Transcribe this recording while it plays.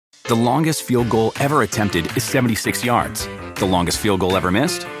The longest field goal ever attempted is 76 yards. The longest field goal ever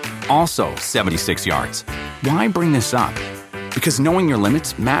missed? Also 76 yards. Why bring this up? Because knowing your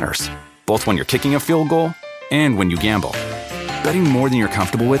limits matters, both when you're kicking a field goal and when you gamble. Betting more than you're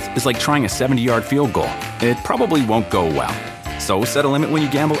comfortable with is like trying a 70-yard field goal. It probably won't go well. So set a limit when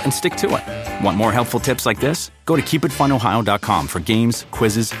you gamble and stick to it. Want more helpful tips like this? Go to keepitfunohio.com for games,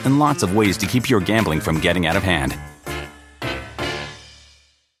 quizzes, and lots of ways to keep your gambling from getting out of hand.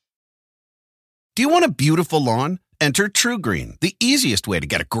 Do you want a beautiful lawn? Enter TruGreen, the easiest way to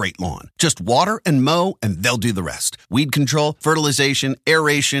get a great lawn. Just water and mow, and they'll do the rest. Weed control, fertilization,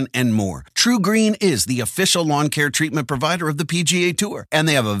 aeration, and more. TruGreen is the official lawn care treatment provider of the PGA Tour, and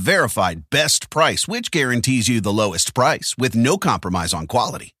they have a verified best price, which guarantees you the lowest price with no compromise on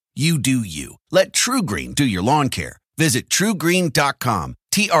quality. You do you. Let TruGreen do your lawn care. Visit TruGreen.com,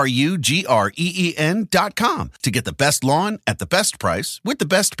 TruGreen.com, to get the best lawn at the best price with the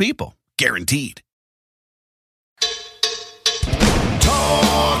best people. Guaranteed.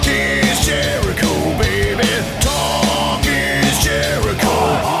 Talk is Jericho, baby. Talk is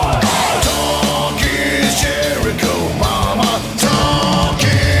Jericho. Talk is Jericho, mama. Talk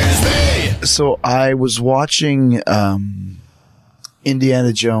is me. So I was watching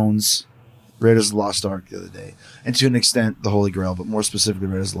Indiana Jones, Raiders of the Lost Ark the other day, and to an extent the Holy Grail, but more specifically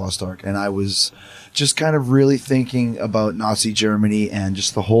Raiders of the Lost Ark. And I was just kind of really thinking about Nazi Germany and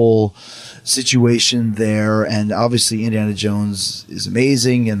just the whole situation there. And obviously Indiana Jones is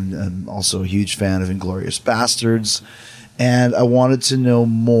amazing, and I'm also a huge fan of Inglourious Bastards. And I wanted to know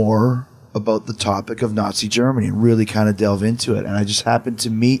more about the topic of Nazi Germany and really kind of delve into it. And I just happened to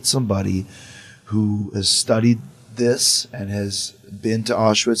meet somebody who has studied this and has been to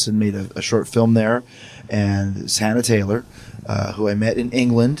Auschwitz and made a short film there. And it's Hannah Taylor, who I met in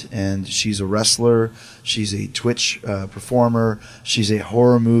England, and she's a wrestler, she's a Twitch performer, she's a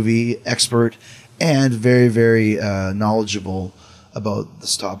horror movie expert, and very, very knowledgeable about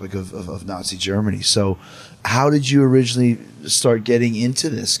this topic of Nazi Germany. So how did you originally start getting into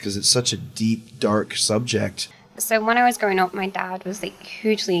this? Because it's such a deep, dark subject. So when I was growing up, my dad was like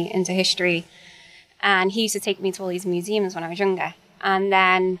hugely into history, and he used to take me to all these museums when I was younger. And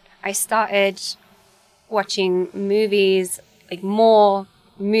then I started watching movies, like more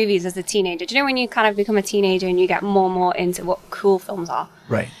movies as a teenager. Do you know when you kind of become a teenager and you get more and more into what cool films are?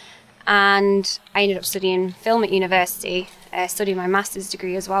 Right. And I ended up studying film at university, studying my master's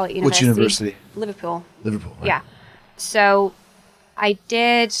degree as well at university. Which university? Liverpool. Liverpool, right. Yeah. So I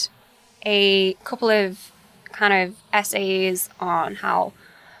did a couple of kind of essays on how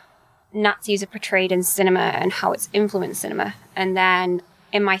Nazis are portrayed in cinema and how it's influenced cinema. And then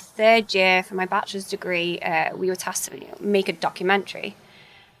in my third year for my bachelor's degree, we were tasked to make a documentary.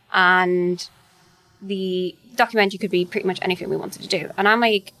 And the documentary could be pretty much anything we wanted to do. And I'm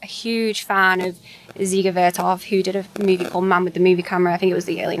like a huge fan of Dziga Vertov, who did a movie called Man with the Movie Camera. I think it was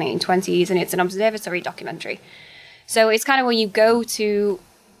the early 1920s, and it's an observatory documentary. So it's kind of when you go to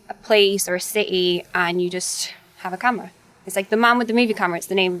a place or a city and you just have a camera. It's like the Man with the Movie Camera, it's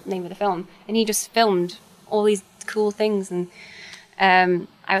the name of the film. And he just filmed all these cool things. And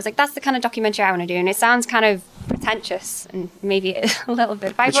I was like, that's the kind of documentary I want to do. And it sounds kind of pretentious and maybe a little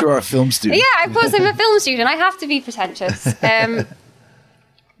bit. But you are a film student. Yeah, of course I'm a film student. I have to be pretentious. But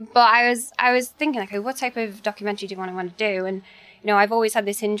I was thinking, okay, what type of documentary do I want to do? And, you know, I've always had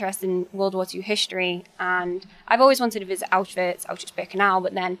this interest in World War II history. And I've always wanted to visit Auschwitz-Birkenau.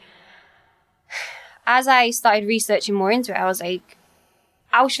 But then as I started researching more into it, I was like,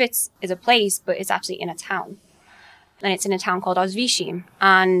 Auschwitz is a place, but it's actually in a town. And it's in a town called Auschwitz.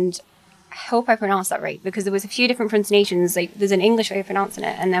 And I hope I pronounced that right, because there was a few different pronunciations. Like, there's an English way of pronouncing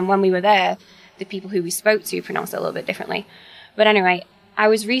it. And then when we were there, the people who we spoke to pronounced it a little bit differently. But anyway, I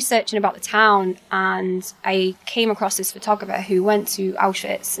was researching about the town, and I came across this photographer who went to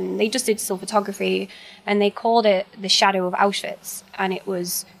Auschwitz, and they just did still photography, and they called it the shadow of Auschwitz. And it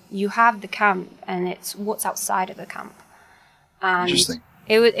was, you have the camp, and it's what's outside of the camp. And interesting.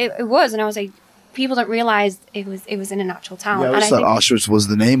 It was, and I was like, people don't realize it was in an actual town. Yeah, I always thought Auschwitz was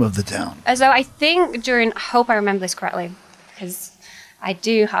the name of the town. So I think I hope I remember this correctly, because I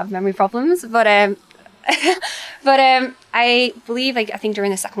do have memory problems, but I believe, I think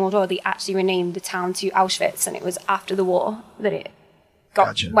during the Second World War, they actually renamed the town to Auschwitz, and it was after the war that it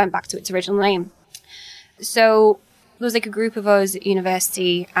went back to its original name. So there was like a group of us at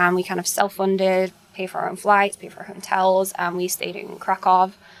university, and we kind of self-funded, pay for our own flights, pay for our hotels, and we stayed in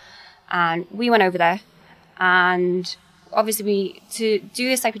Krakow. And we went over there, and obviously to do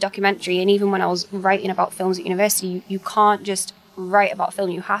this type of documentary, and even when I was writing about films at university, you can't just write about film.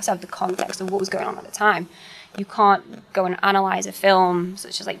 You have to have the context of what was going on at the time. you can't go and analyze a film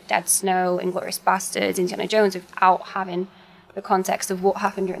such as like Dead Snow, Inglourious Basterds, Indiana Jones without having the context of what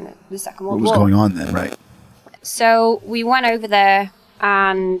happened during the Second World War. What was going on then, right? So we went over there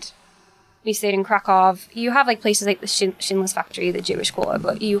and we stayed in Krakow. You have like places like the Schindler's Factory, the Jewish Quarter,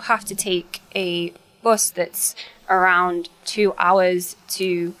 but you have to take a bus that's around 2 hours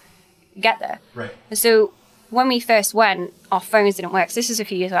to get there. Right. And so when we first went, our phones didn't work. So this is a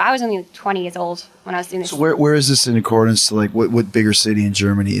few years old. I was only like 20 years old when I was doing this. So where is this in accordance to like what bigger city in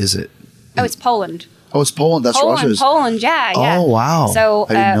Germany is it? Oh, it's Poland. Oh, it's Poland. That's Poland, Russia's. Poland, yeah. Oh, wow. So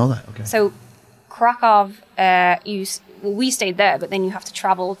I didn't know that. Okay. So Krakow, we stayed there, but then you have to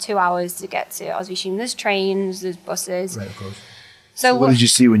travel 2 hours to get to Oswiecim. There's trains, there's buses. Right, of course. So What did you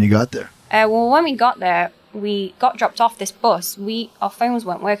see when you got there? well, when we got there, we got dropped off this bus. Our phones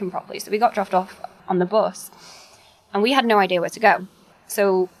weren't working properly, so we got dropped off on the bus, and we had no idea where to go.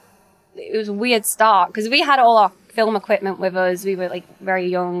 So it was a weird start because we had all our film equipment with us. We were like very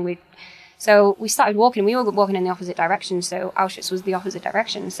young. So we started walking. We were walking in the opposite direction. So Auschwitz was the opposite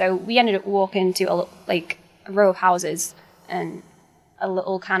direction. So we ended up walking to a row of houses and a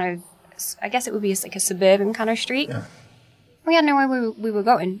little kind of, I guess it would be like a suburban kind of street. Yeah. We had nowhere we were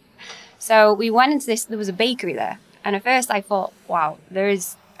going. So we went into this, there was a bakery there. And at first I thought, wow, there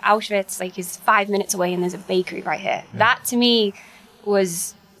is Auschwitz, like is 5 minutes away and there's a bakery right here. Yeah. That to me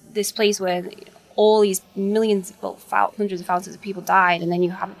was this place where all these millions, well, hundreds of thousands of people died, and then you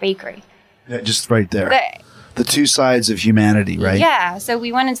have a bakery. Yeah, just right there. The two sides of humanity, right? Yeah. So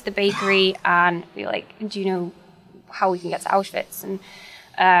we went into the bakery and we were like, do you know how we can get to Auschwitz? And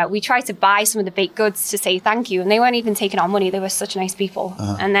we tried to buy some of the baked goods to say thank you, and they weren't even taking our money. They were such nice people.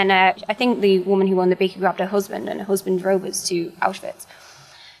 Uh-huh. And then I think the woman who owned the bakery grabbed her husband, and her husband drove us to Auschwitz.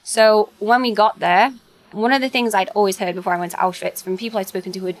 So when we got there, one of the things I'd always heard before I went to Auschwitz from people I'd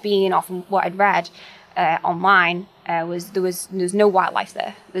spoken to who had been, or from what I'd read online, was there was no wildlife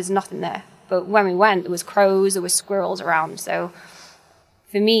there. There's nothing there. But when we went, there was crows, there was squirrels around. So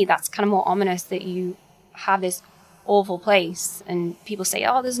for me, that's kind of more ominous that you have this awful place and people say,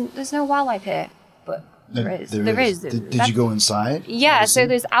 oh, there's no wildlife here. But there is. Did you go inside? Yeah, so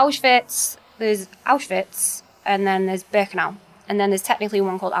there's Auschwitz, and then there's Birkenau. And then there's technically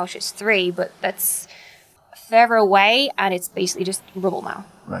one called Auschwitz 3, but that's further away, and it's basically just rubble now.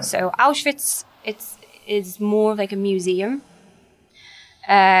 Right. So Auschwitz, it's more of like a museum.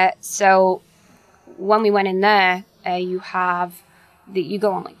 So when we went in there, you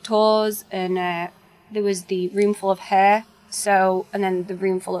go on like tours, and there was the room full of hair. So, and then the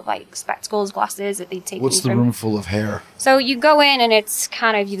room full of like spectacles, glasses that they'd taken. What's the room full of hair? So you go in and it's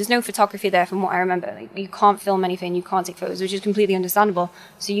kind of, there's no photography there from what I remember. Like, you can't film anything, you can't take photos, which is completely understandable.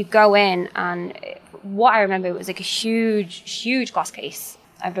 So you go in, and what I remember, it was like a huge glass case.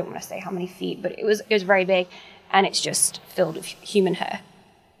 I don't want to say how many feet, but it was very big, and it's just filled with human hair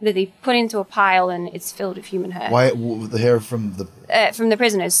that they put into a pile, and it's filled with human hair. Why the hair from the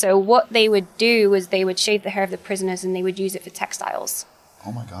prisoners? So what they would do was they would shave the hair of the prisoners, and they would use it for textiles.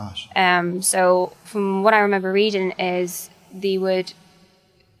 Oh my gosh. So from what I remember reading is they would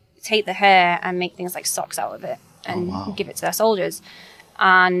take the hair and make things like socks out of it and give it to their soldiers.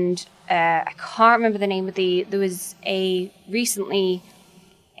 And I can't remember the name of there was recently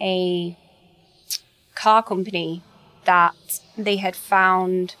a car company that they had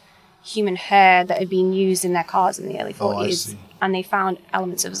found human hair that had been used in their cars in the early 40s. Oh, I see. And they found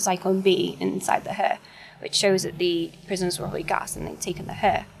elements of Zyklon B inside the hair, which shows that the prisoners were probably gassed and they'd taken the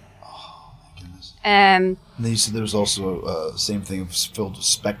hair. Oh, my goodness. And then you said there was also same thing filled with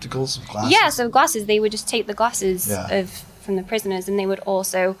spectacles, glasses? Yeah, so glasses. They would just take the glasses from the prisoners, and they would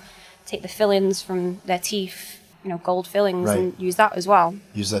also take the fillings from their teeth, gold fillings, and use that as well.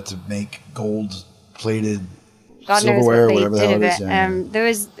 Use that to make gold-plated God silverware, knows what whatever the hell it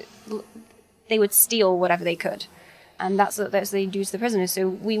is. They would steal whatever they could, and that's what they do to the prisoners. So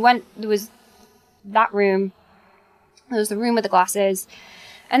we went. There was that room. There was the room with the glasses,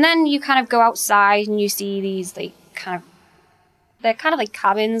 and then you kind of go outside and you see these they're kind of like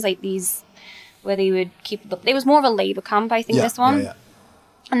cabins, like these where they would keep. There was more of a labor camp, I think. This one. Yeah.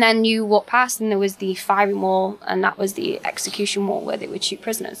 And then you walk past, and there was the firing wall, and that was the execution wall where they would shoot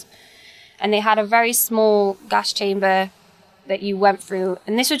prisoners. And they had a very small gas chamber that you went through.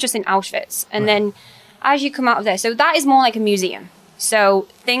 And this was just in Auschwitz. And then as you come out of there, so that is more like a museum. So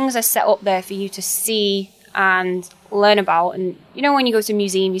things are set up there for you to see and learn about. And when you go to a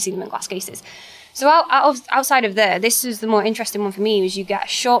museum, you see them in glass cases. So outside of there, this is the more interesting one for me, is you get a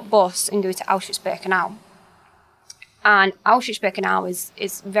short bus and go to Auschwitz-Birkenau. And Auschwitz-Birkenau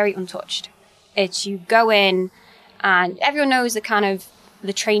is very untouched. It's you go in, and everyone knows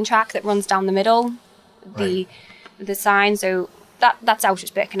the train track that runs down the middle. the sign. So that's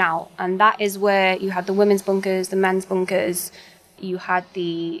Auschwitz-Birkenau, and that is where you had the women's bunkers, the men's bunkers, you had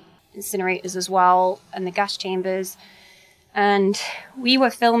the incinerators as well, and the gas chambers. And we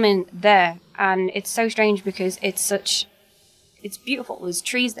were filming there, and it's so strange because it's beautiful. There's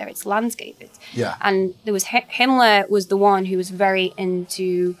trees there, it's landscape. And there was Himmler was the one who was very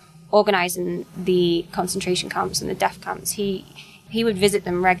into organizing the concentration camps and the death camps. He would visit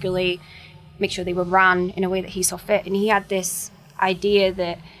them regularly, make sure they were ran in a way that he saw fit, and he had this idea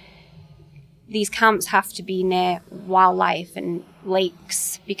that these camps have to be near wildlife and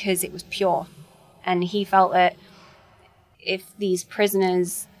lakes because it was pure. And he felt that if these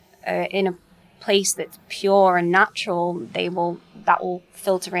prisoners are in a place that's pure and natural, that will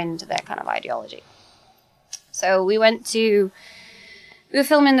filter into their kind of ideology. So we were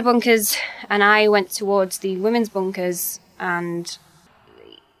filming the bunkers, and I went towards the women's bunkers, and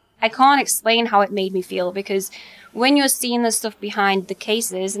I can't explain how it made me feel, because when you're seeing the stuff behind the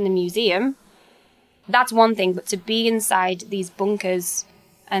cases in the museum, that's one thing, but to be inside these bunkers,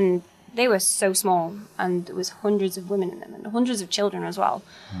 and they were so small, and there was hundreds of women in them, and hundreds of children as well,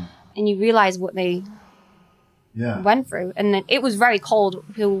 and you realize what they went through. And then it was very cold.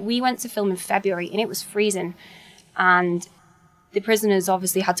 We went to film in February, and it was freezing, and the prisoners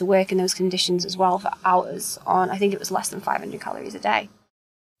obviously had to work in those conditions as well for hours on, I think it was less than 500 calories a day.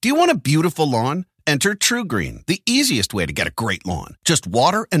 Do you want a beautiful lawn? Enter TruGreen, the easiest way to get a great lawn. Just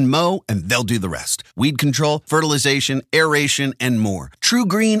water and mow, and they'll do the rest. Weed control, fertilization, aeration, and more.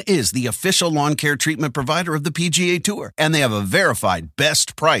 TruGreen is the official lawn care treatment provider of the PGA Tour, and they have a verified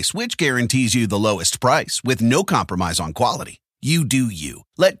best price, which guarantees you the lowest price with no compromise on quality. You do you.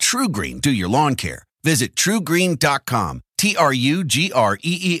 Let TruGreen do your lawn care. Visit TruGreen.com,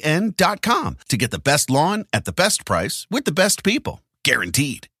 TruGreen.com, to get the best lawn at the best price with the best people.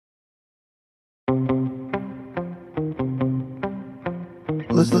 Guaranteed.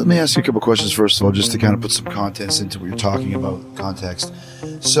 Let me ask you a couple questions first of all, just to kind of put some context into what you're talking about, context.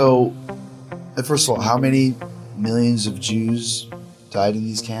 So, first of all, how many millions of Jews died in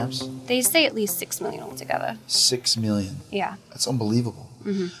these camps? They say at least 6 million altogether. 6 million? Yeah. That's unbelievable.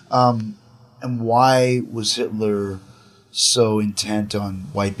 Mm-hmm. And why was Hitler so intent on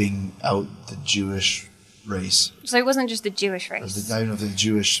wiping out the Jewish race? So it wasn't just the Jewish race. I don't know if the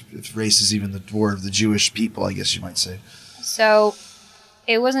Jewish race is even the word, the Jewish people, I guess you might say. So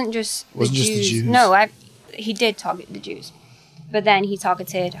it wasn't just the Jews. No, he did target the Jews. But then he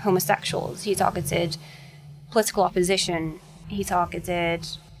targeted homosexuals. He targeted political opposition. He targeted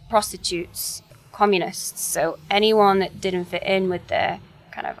prostitutes, communists. So anyone that didn't fit in with their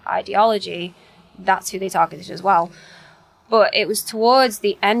kind of ideology, that's who they targeted as well. But it was towards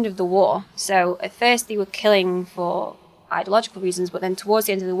the end of the war. So at first they were killing for ideological reasons, but then towards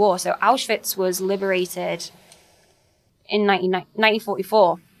the end of the war. So Auschwitz was liberated in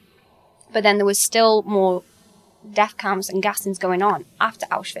 1944. But then there was still more death camps and gassings going on after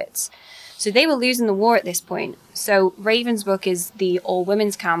Auschwitz. So they were losing the war at this point. So Ravensbrück is the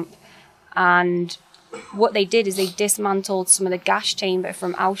all-women's camp, and what they did is they dismantled some of the gas chamber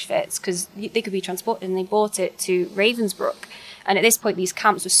from Auschwitz because they could be transported, and they brought it to Ravensbrück. And at this point, these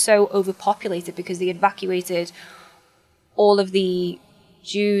camps were so overpopulated because they evacuated all of the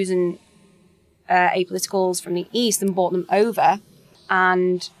Jews and apoliticals from the east and brought them over,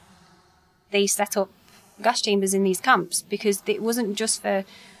 and they set up gas chambers in these camps because it wasn't just for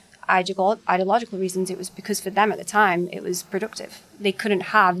ideological reasons. It was because for them at the time it was productive. They couldn't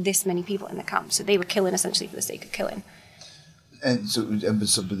have this many people in the camp, so they were killing essentially for the sake of killing. And so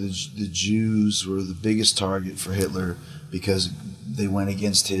the Jews were the biggest target for Hitler because they went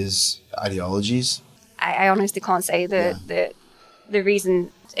against his ideologies. I honestly can't say the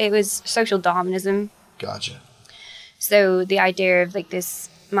reason. It was social Darwinism. Gotcha. So the idea of like this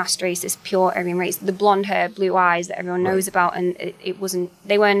masked race, this pure Aryan race, the blonde hair, blue eyes that everyone knows about, and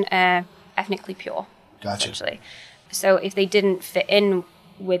they weren't ethnically pure. Gotcha. Essentially. So if they didn't fit in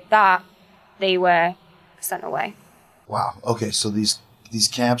with that, they were sent away. Wow. Okay, so these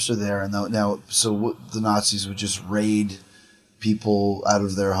camps are there, and now the Nazis would just raid people out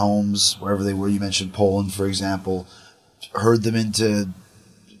of their homes wherever they were. You mentioned Poland, for example, herd them into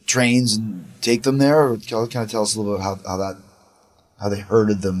trains and take them there, or kind of tell us a little bit how they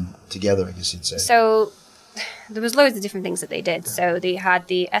herded them together, I guess you'd say. So there was loads of different things that they did. So they had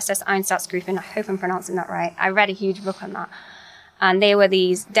the SS Einsatzgruppen, I hope I'm pronouncing that right. I read a huge book on that. And they were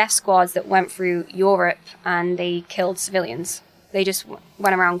these death squads that went through Europe and they killed civilians. They just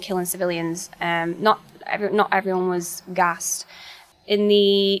went around killing civilians. Not everyone was gassed. In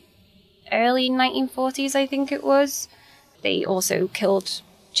the early 1940s, I think it was, they also killed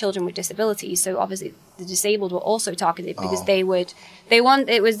children with disabilities. So obviously the disabled were also targeted because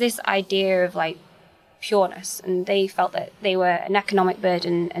it was this idea of like pureness, and they felt that they were an economic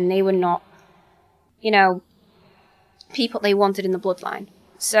burden and they were not, people they wanted in the bloodline.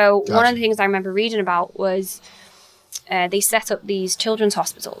 So one of the things I remember reading about was they set up these children's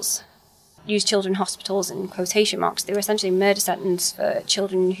hospitals, used children's hospitals in quotation marks. They were essentially murder centers for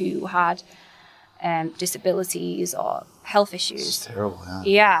children who had disabilities or health issues. It's terrible, yeah.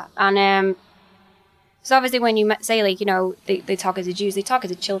 Yeah, and so obviously when you say, like, they targeted Jews, they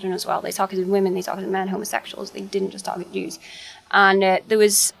targeted children as well. They targeted women, they targeted men, homosexuals. They didn't just target Jews. And there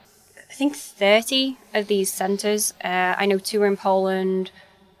was, I think, 30 of these centers. I know 2 were in Poland.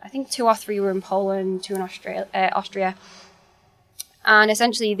 I think 2 or 3 were in Poland, 2 in Austria. And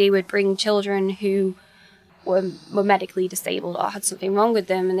essentially they would bring children who were medically disabled or had something wrong with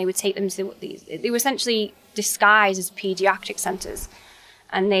them, and they would take them to they were essentially disguised as pediatric centers.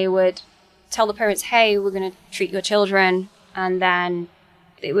 And they would tell the parents, hey, we're going to treat your children. And then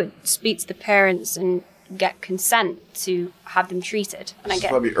they would speak to the parents and get consent to have them treated. And It's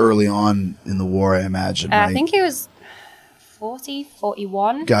probably early on in the war, I imagine, right? I think it was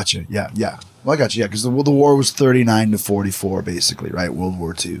 41. Gotcha. Yeah. Well, I got you. Yeah, because the war was 39 to 44, basically, right? World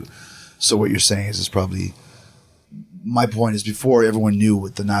War II. So what you're saying is, it's probably, my point is, before everyone knew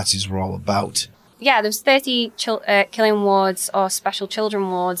what the Nazis were all about. Yeah, there's 30 killing wards or special children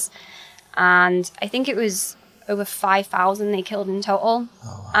wards, and I think it was over 5,000 they killed in total.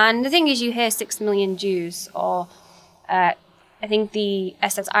 Oh, wow. And the thing is, you hear 6 million Jews, or I think the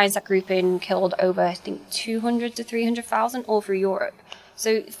SS Einsatzgruppen grouping killed over, I think, 200 to 300,000 all through Europe.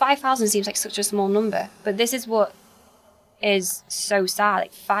 So 5,000 seems like such a small number, but this is what is so sad.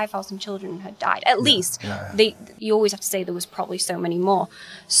 Like 5,000 children had died, at least. Yeah. You always have to say there was probably so many more.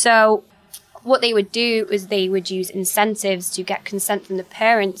 So what they would do is they would use incentives to get consent from the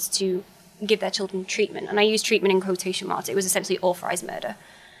parents to give their children treatment. And I use treatment in quotation marks. It was essentially authorized murder.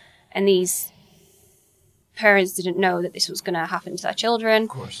 And these parents didn't know that this was going to happen to their children. Of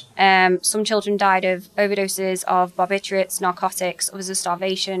course. Some children died of overdoses of barbiturates, narcotics, others of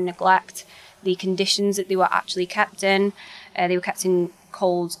starvation, neglect, the conditions that they were actually kept in. They were kept in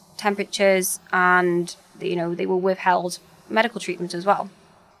cold temperatures, and they were withheld medical treatment as well.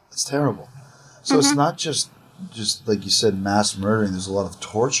 It's terrible. So It's not just like you said, mass murdering. There's a lot of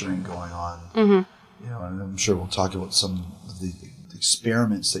torturing going on. Mm-hmm. And I'm sure we'll talk about some of the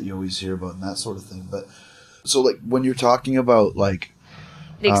experiments that you always hear about and that sort of thing. But so, like, when you're talking about, like,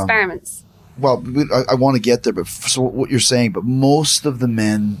 the experiments. Well, I want to get there, but so what you're saying, but most of the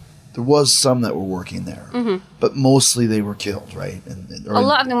men, there was some that were working there, but mostly they were killed, right? A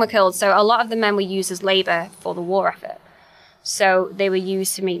lot of them were killed. So a lot of the men were used as labor for the war effort. So they were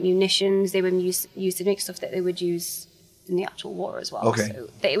used to make munitions. They were used to make stuff that they would use in the actual war as well. Okay. So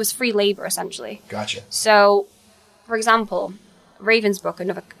it was free labor, essentially. Gotcha. So, for example,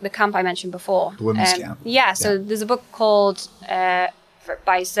 Ravensbrück, the camp I mentioned before. The women's camp. Yeah, so there's a book called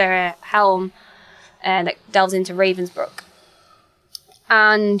by Sarah Helm that delves into Ravensbrück.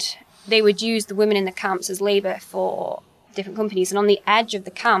 And they would use the women in the camps as labor for different companies. And on the edge of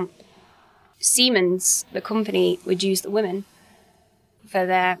the camp, Siemens, the company, would use the women for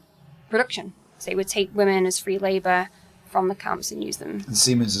their production. So they would take women as free labor from the camps and use them. And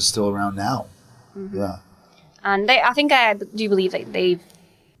Siemens is still around now. Mm-hmm. Yeah. And I do believe that they've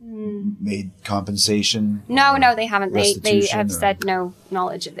made compensation. No, they haven't. They have said no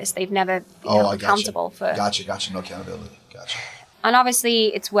knowledge of this. They've never been held accountable for. Gotcha. No accountability. Gotcha. And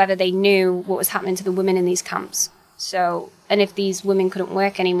obviously, it's whether they knew what was happening to the women in these camps. So, and if these women couldn't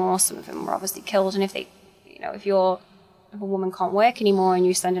work anymore, some of them were obviously killed. And if they, if a woman can't work anymore and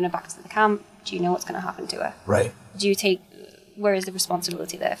you're sending her back to the camp, do you know what's going to happen to her? Right. Where is the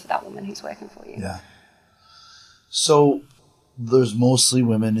responsibility there for that woman who's working for you? Yeah. So there's mostly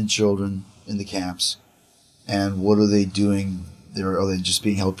women and children in the camps, and what are they doing there? Are they just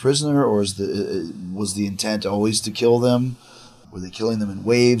being held prisoner, or was the intent always to kill them? Were they killing them in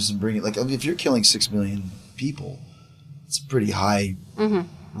waves and bringing if you're killing 6 million people, it's a pretty high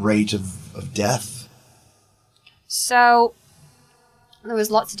rate of death. So there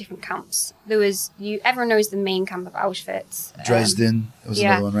was lots of different camps. Everyone knows the main camp of Auschwitz. Dresden was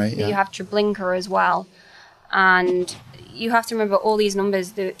another one, right? Yeah. You have Treblinka as well. And you have to remember all these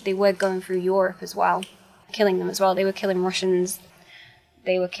numbers, they were going through Europe as well, killing them as well. They were killing Russians,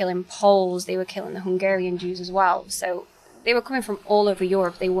 they were killing Poles, they were killing the Hungarian Jews as well. So they were coming from all over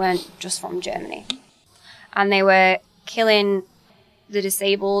Europe. They weren't just from Germany. And they were killing the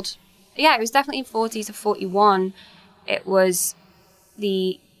disabled. Yeah, it was definitely 40 to 41. It was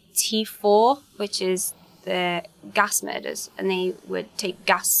the T4, which is the gas murders, and they would take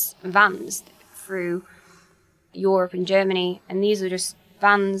gas vans through Europe and Germany, and these were just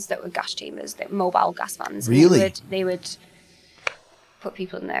vans that were gas chambers, mobile gas vans. Really? And they would put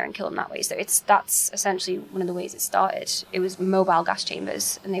people in there and kill them that way. So that's essentially one of the ways it started. It was mobile gas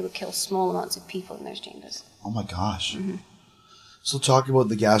chambers, and they would kill small amounts of people in those chambers. Oh my gosh. So talk about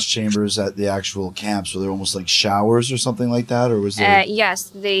the gas chambers at the actual camps. Were they almost like showers or something like that? Or was there... Yes,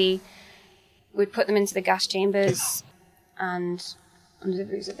 they would put them into the gas chambers, and under the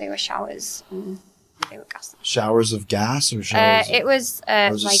ruse that they were showers, and they would gas them. Showers of gas or showers? It was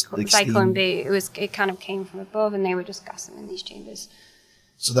just, like, Zyklon steam? B. It kind of came from above, and they would just gas them in these chambers.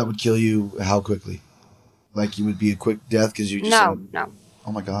 So that would kill you how quickly? Like you would be a quick death because you just... No.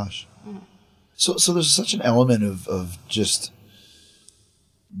 Oh my gosh. So there's such an element of just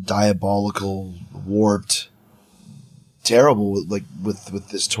diabolical, warped, terrible, like with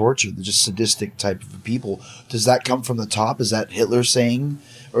this torture, the just sadistic type of people. Does that come from the top? Is that Hitler saying,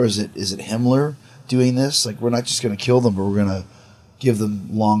 or is it Himmler doing this? Like, we're not just going to kill them, but we're going to give them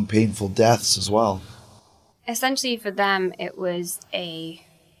long, painful deaths as well. Essentially, for them, it was a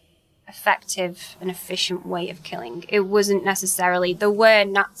effective and efficient way of killing. It wasn't necessarily... There were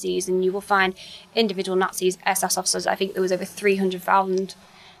Nazis, and you will find individual Nazis, SS officers. I think there was over 300,000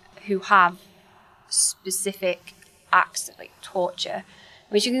 who have specific acts of like torture,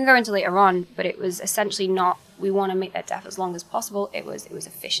 which you can go into later on, but it was essentially not, we want to make their death as long as possible. It was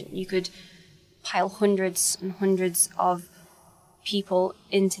efficient. You could pile hundreds and hundreds of people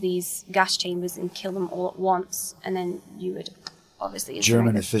into these gas chambers and kill them all at once, and then you would obviously...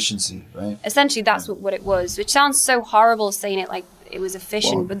 German efficiency, right? Essentially, that's what it was, which sounds so horrible saying it like it was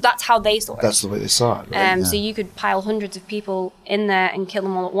efficient, but that's how they saw it. That's the way they saw it, right? So you could pile hundreds of people in there and kill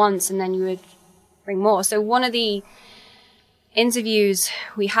them all at once, and then you would bring more. So one of the interviews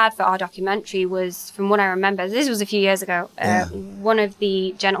we had for our documentary was, from what I remember, this was a few years ago, one of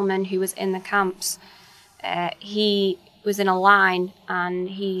the gentlemen who was in the camps, he was in a line, and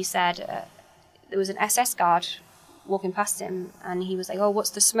he said there was an SS guard walking past him, and he was like, "Oh, what's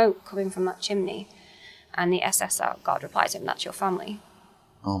the smoke coming from that chimney?" And the SS guard replied to him, "That's your family."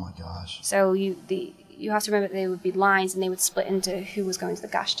 Oh my gosh. So you have to remember that there would be lines, and they would split into who was going to the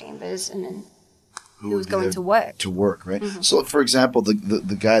gas chambers and then who was going to work. To work, right? So, for example,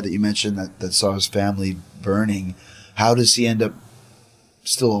 the guy that you mentioned that saw his family burning, how does he end up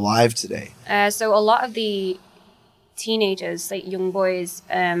still alive today? So a lot of the teenagers, like young boys,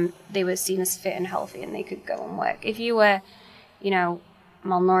 they were seen as fit and healthy, and they could go and work. If you were,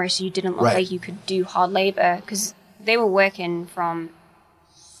 malnourished, you didn't look like you could do hard labor, because they were working from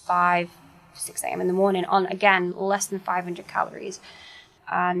 5, 6 a.m. in the morning on, again, less than 500 calories.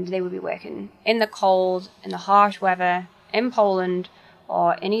 And they would be working in the cold, in the harsh weather, in Poland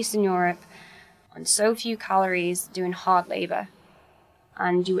or in Eastern Europe, on so few calories, doing hard labor.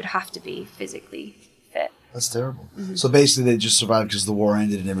 And you would have to be physically fit. That's terrible. So basically they just survived because the war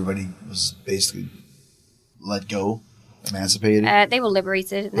ended and everybody was basically let go, emancipated? They were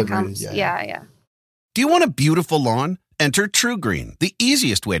liberated in the camps. Yeah. Do you want a beautiful lawn? Enter TruGreen, the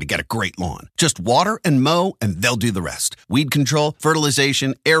easiest way to get a great lawn. Just water and mow, and they'll do the rest. Weed control,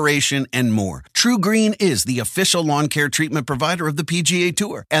 fertilization, aeration, and more. TruGreen is the official lawn care treatment provider of the PGA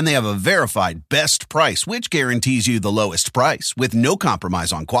Tour, and they have a verified best price, which guarantees you the lowest price with no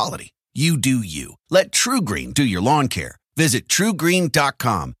compromise on quality. You do you. Let TruGreen do your lawn care. Visit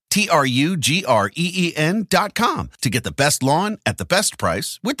TruGreen.com, TruGreen.com, to get the best lawn at the best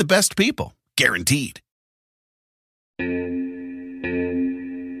price with the best people. Guaranteed.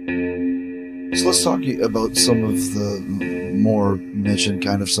 So let's talk about some of the more mentioned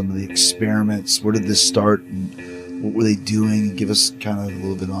kind of some of the experiments. Where did this start? And what were they doing? Give us kind of a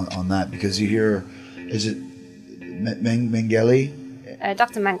little bit on that, because you hear, is it Mengele?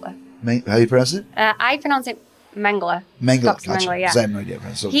 Dr. Mengele. How do you pronounce it? I pronounce it Mengele. Mengele, Dr. gotcha. Mengele, yeah. I have no idea.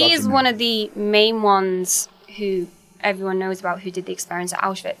 So he is Dr. one of the main ones who everyone knows about, who did the experiments at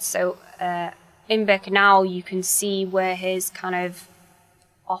Auschwitz. So in Birkenau, you can see where his kind of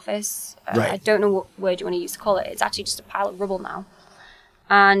office, I don't know what word you want to use to call it. It's actually just a pile of rubble now.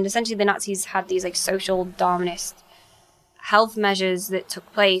 And essentially the Nazis had these like social Darwinist health measures that took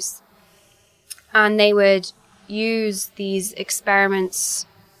place. And they would use these experiments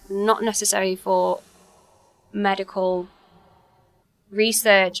not necessarily for medical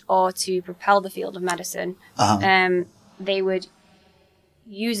research or to propel the field of medicine. They would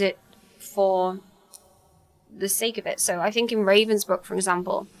use it for the sake of it. So I think in Ravensbrück, for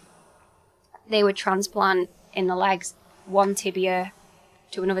example, they would transplant in the legs one tibia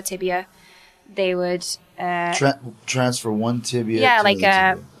to another tibia. They would transfer one tibia. Yeah, to like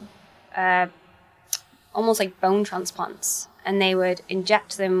the tibia. almost like bone transplants. and they would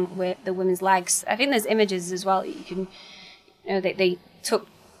inject them with the women's legs. I think there's images as well. You can, they took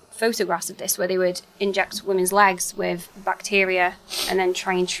photographs of this where they would inject women's legs with bacteria and then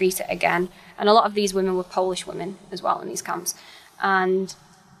try and treat it again. And a lot of these women were Polish women as well in these camps. And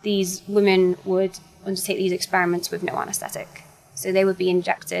these women would undertake these experiments with no anesthetic. So they would be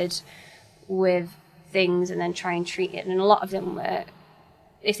injected with things and then try and treat it. And a lot of them were,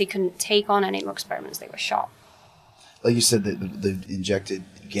 if they couldn't take on any more experiments, they were shot. Like you said, they injected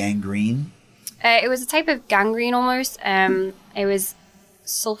gangrene. It was a type of gangrene almost. It was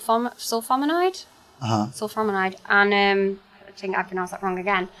sulfonamide. Sulfonamide. And I think I pronounced that wrong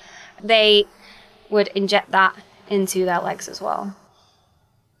again. They would inject that into their legs as well.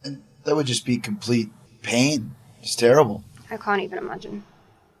 And that would just be complete pain. It's terrible. I can't even imagine.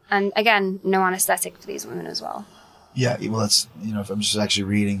 And again, no anesthetic for these women as well. Yeah, well, that's, if I'm just actually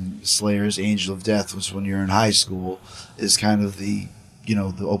reading Slayer's Angel of Death, which when you're in high school is kind of the,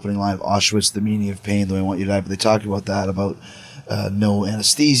 the opening line of Auschwitz, the meaning of pain, the way I want you to die. But they talk about that, about no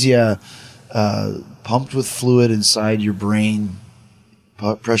anesthesia, pumped with fluid inside your brain,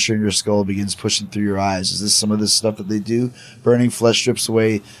 pressure in your skull begins pushing through your eyes. Is this some of this stuff that they do? Burning flesh strips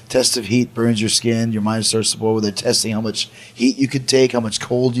away, test of heat burns your skin, your mind starts to boil. They're testing how much heat you could take, how much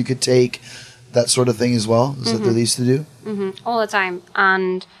cold you could take. That sort of thing as well? Is that what they used to do? Mm-hmm. All the time.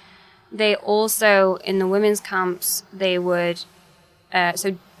 And they also, in the women's camps, they would...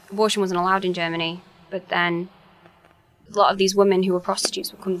 so abortion wasn't allowed in Germany, but then a lot of these women who were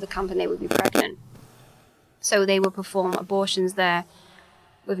prostitutes would come to the camp and they would be pregnant. So they would perform abortions there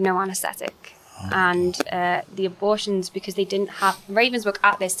with no anesthetic. And the abortions, because they didn't have... Ravensbrück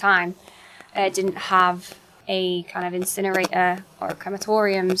at this time didn't have a kind of incinerator or a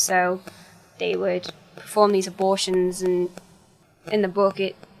crematorium, so... they would perform these abortions, and in the book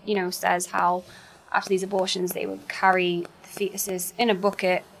it, says how after these abortions they would carry the fetuses in a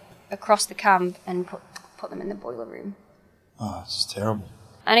bucket across the camp and put them in the boiler room. Oh, it's just terrible.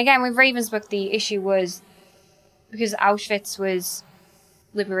 And again, with Ravensbrück, the issue was because Auschwitz was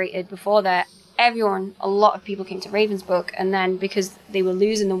liberated before that, a lot of people came to Ravensbrück, and then because they were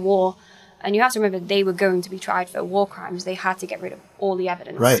losing the war, and you have to remember they were going to be tried for war crimes, they had to get rid of all the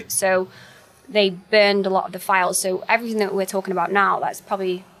evidence. Right. So they burned a lot of the files. So everything that we're talking about now, that's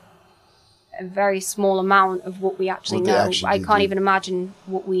probably a very small amount of what we actually know. I can't even imagine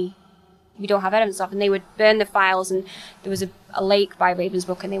what we don't have evidence of. And they would burn the files, and there was a lake by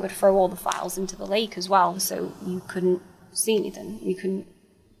Ravensbrück, and they would throw all the files into the lake as well. So you couldn't see anything. You couldn't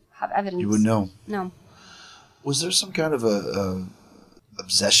have evidence. You wouldn't know. No. Was there some kind of a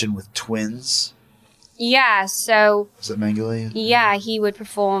obsession with twins? Yeah, so... Was that Mengele? Yeah, he would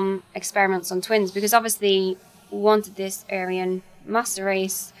perform experiments on twins because obviously we wanted this Aryan master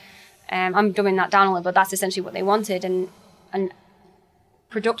race. I'm dumbing that down a little, but that's essentially what they wanted. And a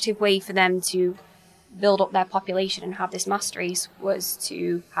productive way for them to build up their population and have this master race was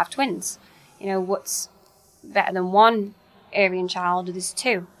to have twins. What's better than one Aryan child? There's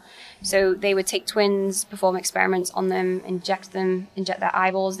two. So they would take twins, perform experiments on them, inject their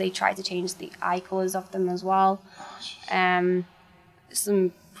eyeballs. They tried to change the eye colours of them as well.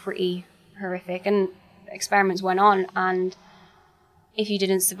 Some pretty horrific. And experiments went on, and if you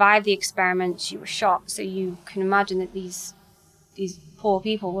didn't survive the experiments, you were shot. So you can imagine that these poor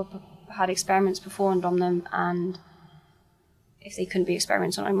people had experiments performed on them, and if they couldn't be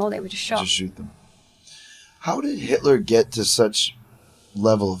experimented on anymore, they were just shot. Just shoot them. How did Hitler get to such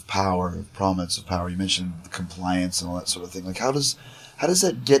level of power, of prominence of power? You mentioned the compliance and all that sort of thing. Like, how does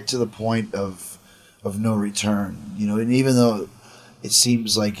that get to the point of no return? And even though it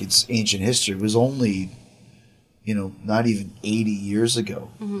seems like it's ancient history, it was only, not even 80 years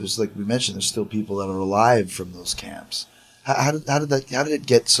ago. Mm-hmm. There's, like we mentioned, there's still people that are alive from those camps. How did it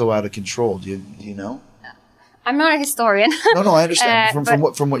get so out of control? Do you know? I'm not a historian. No, I understand.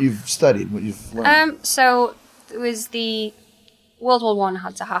 From what you've studied, what you've learned. So it was the World War I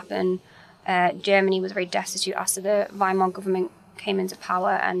had to happen. Germany was very destitute after the Weimar government came into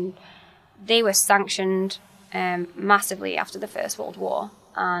power, and they were sanctioned massively after the First World War,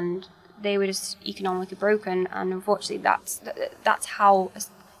 and they were just economically broken. And unfortunately, that's how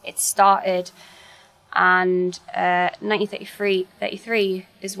it started. And 1933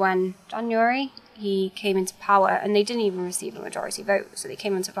 is when January he came into power, and they didn't even receive a majority vote. So they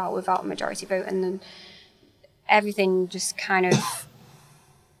came into power without a majority vote, and then everything just kind of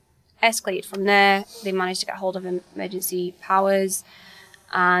escalated from there. They managed to get hold of emergency powers,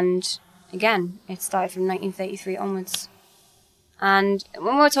 and again, it started from 1933 onwards. And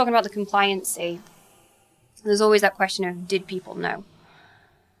when we're talking about the compliancy, there's always that question of, did people know?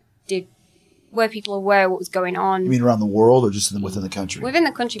 were people aware of what was going on? You mean around the world or just within the country? Within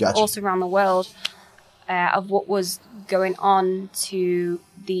the country, Gotcha. but also around the world, of what was going on to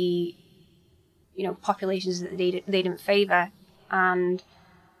the, populations that they didn't favour, and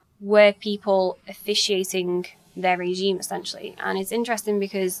were people officiating their regime, essentially. And it's interesting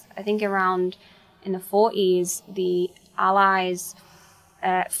because I think around in the 40s, the Allies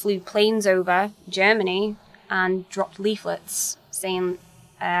flew planes over Germany and dropped leaflets saying,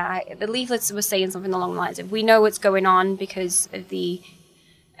 the leaflets were saying something along the lines of, we know what's going on because of the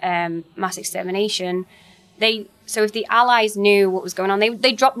mass extermination. So if the Allies knew what was going on,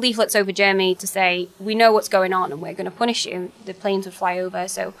 they dropped leaflets over Germany to say, we know what's going on and we're going to punish you. The planes would fly over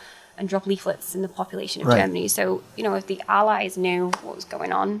and drop leaflets in the population of Germany. So, if the Allies knew what was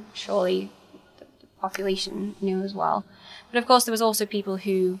going on, surely the population knew as well. But of course, there was also people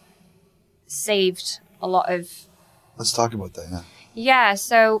who saved a lot of... Let's talk about that, yeah. Yeah,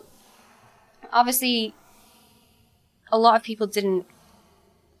 so obviously a lot of people didn't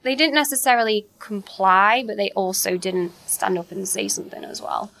necessarily comply, but they also didn't stand up and say something as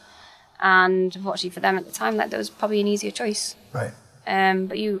well. And unfortunately for them at the time, that was probably an easier choice. Right.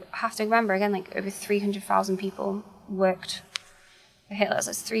 But you have to remember, again, like over 300,000 people worked for Hitler.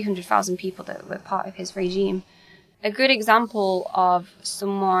 That's 300,000 people that were part of his regime. A good example of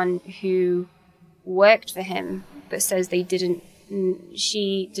someone who worked for him but says they didn't,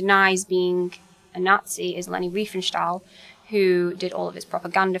 she denies being a Nazi, is Leni Riefenstahl, who did all of his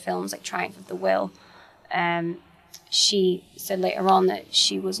propaganda films like Triumph of the Will. She said later on that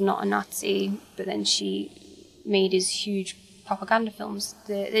she was not a Nazi, but then she made his huge propaganda films.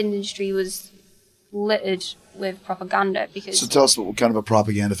 The industry was littered with propaganda because... So tell us what kind of a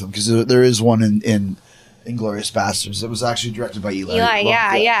propaganda film, because there is one in Inglourious Basterds that was actually directed by Eli.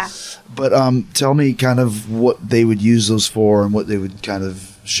 Yeah. But tell me kind of what they would use those for and what they would kind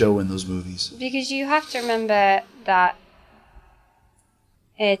of show in those movies. Because you have to remember that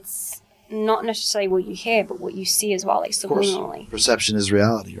it's not necessarily what you hear, but what you see as well, like subliminally. Perception is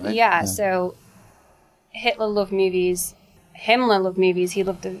reality, right? Yeah, so Hitler loved movies. Himmler loved movies. He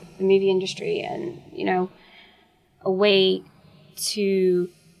loved the movie industry, and, a way to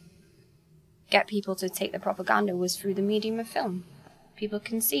get people to take the propaganda was through the medium of film. People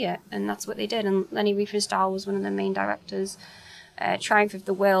can see it, and that's what they did. And Leni Riefenstahl was one of the main directors. Triumph of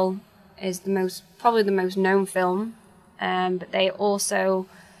the Will is probably the most known film, but they also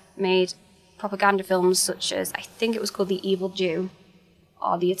made propaganda films such as, I think it was called The Evil Jew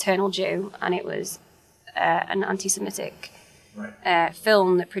or The Eternal Jew, and it was an anti-Semitic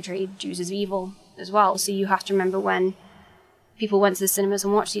film that portrayed Jews as evil as well. So you have to remember when people went to the cinemas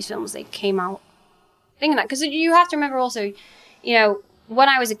and watched these films, they came out thinking that. Because you have to remember also, when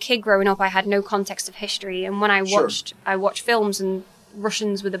I was a kid growing up, I had no context of history, and when I watched films and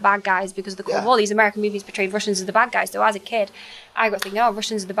Russians were the bad guys because of the Cold War. These American movies portrayed Russians as the bad guys. So as a kid, I got thinking,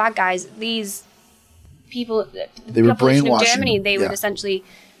 Russians are the bad guys. These people, they were brainwashing of Germany, they would essentially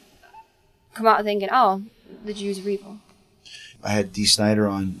come out thinking, the Jews are evil. I had Dee Snider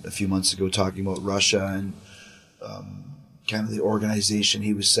on a few months ago talking about Russia and kind of the organization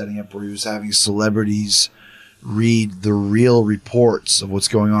he was setting up, where he was having celebrities read the real reports of what's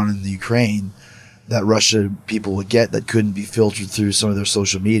going on in the Ukraine that Russia people would get that couldn't be filtered through some of their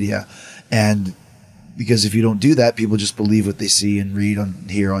social media. And because if you don't do that, people just believe what they see and read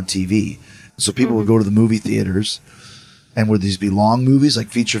here on TV. So people would go to the movie theaters, and would these be long movies, like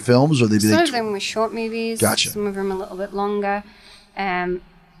feature films, or they'd be some of them were short movies, Gotcha. Some of them a little bit longer, and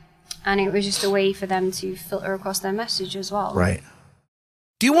it was just a way for them to filter across their message as well. Right.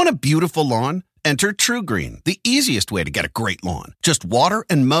 Do you want a beautiful lawn? Enter TruGreen, the easiest way to get a great lawn. Just water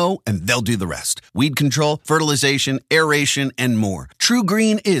and mow, and they'll do the rest. Weed control, fertilization, aeration, and more.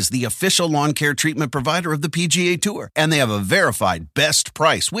 TruGreen is the official lawn care treatment provider of the PGA Tour, and they have a verified best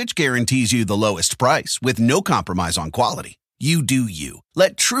price, which guarantees you the lowest price with no compromise on quality. You do you.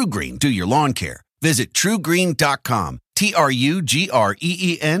 Let TruGreen do your lawn care. Visit TruGreen.com,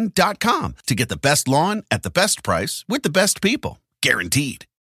 TruGreen.com, to get the best lawn at the best price with the best people. Guaranteed.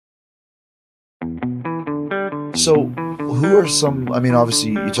 So who are some,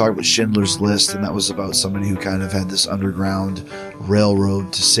 obviously you talk about Schindler's List, and that was about somebody who kind of had this underground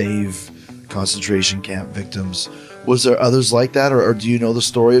railroad to save concentration camp victims. Was there others like that, or do you know the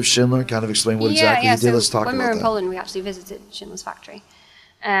story of Schindler? Kind of explain what exactly he did. So let's talk about that. When we were in Poland, we actually visited Schindler's factory.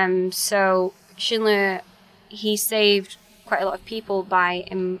 So Schindler, he saved quite a lot of people by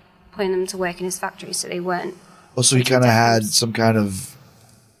putting them to work in his factory, so they weren't... Oh, so he kind of had some kind of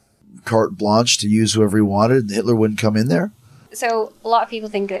carte blanche to use whoever he wanted, and Hitler wouldn't come in there? So a lot of people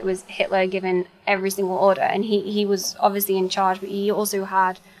think it was Hitler giving every single order, and he was obviously in charge, but he also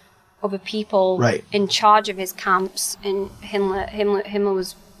had other people Right. in charge of his camps, and Himmler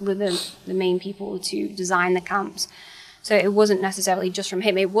was one of the main people to design the camps. So it wasn't necessarily just from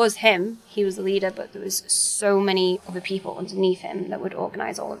him. It was him. He was the leader, but there was so many other people underneath him that would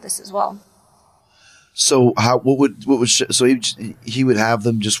organize all of this as well. So he would have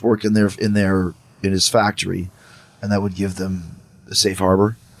them just work in his factory, and that would give them a safe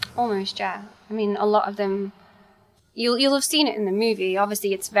harbor. Almost, yeah. I mean, a lot of them, you'll have seen it in the movie.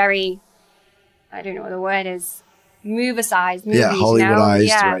 Obviously, it's very, I don't know what the word is, movie-sized movies. Yeah, Hollywoodized,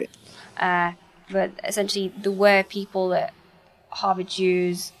 yeah. right. But essentially, there were people that harbored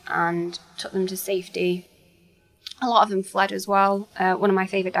Jews and took them to safety. A lot of them fled as well. One of my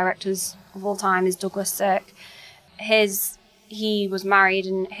favorite directors of all time is Douglas Sirk. He was married,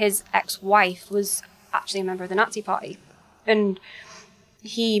 and his ex-wife was actually a member of the Nazi Party. And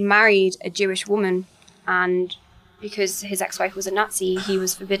he married a Jewish woman, and because his ex-wife was a Nazi, he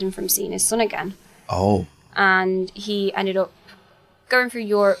was forbidden from seeing his son again. Oh. And he ended up going through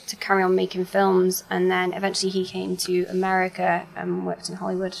Europe to carry on making films, and then eventually he came to America and worked in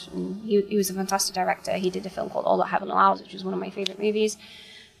Hollywood. And he was a fantastic director. He did a film called All That Heaven Allows, which is one of my favorite movies.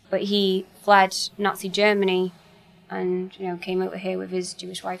 But he fled Nazi Germany and came over here with his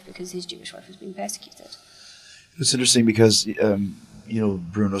Jewish wife because his Jewish wife was being persecuted. It's interesting because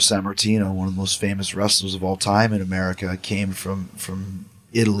Bruno Sammartino, one of the most famous wrestlers of all time in America, came from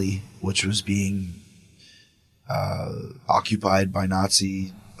Italy, which was being occupied by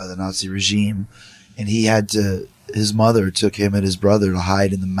the Nazi regime, and his mother took him and his brother to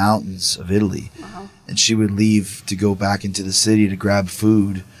hide in the mountains of Italy. Uh-huh. And she would leave to go back into the city to grab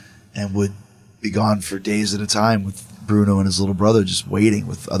food, and would be gone for days at a time with Bruno and his little brother just waiting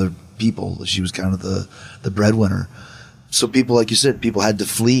with other people. She was kind of the breadwinner. So people, like you said, people had to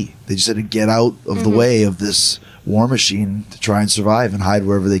flee. They just had to get out of the way of this war machine to try and survive and hide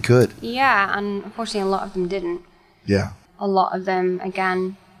wherever they could. Yeah, and unfortunately a lot of them didn't. Yeah. A lot of them,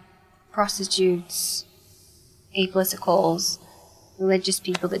 again, prostitutes, apoliticals, religious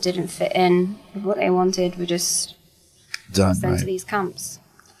people that didn't fit in with what they wanted were just Done, sent to right. these camps.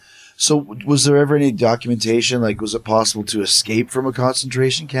 So was there ever any documentation, like was it possible to escape from a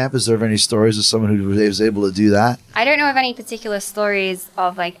concentration camp? Is there ever any stories of someone who was able to do that? I don't know of any particular stories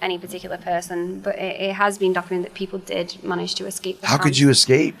of any particular person, but it has been documented that people did manage to escape the How camps. could you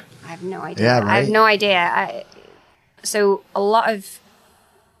escape? I have no idea. Yeah, right. I have no idea. So a lot of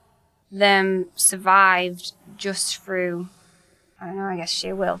them survived just through, I don't know, I guess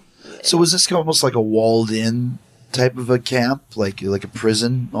sheer will. So was this almost like a walled-in type of a camp, like a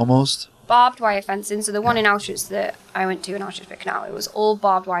prison almost? Barbed wire fencing. So the one in Auschwitz that I went to in Auschwitz-Birkenau, it was all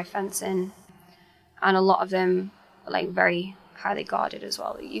barbed wire fencing, and a lot of them were very highly guarded as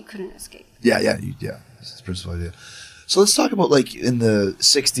well. You couldn't escape. Yeah. That's the principal idea. So let's talk about in the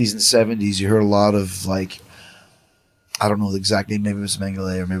 60s and 70s, you heard a lot of I don't know the exact name, maybe it was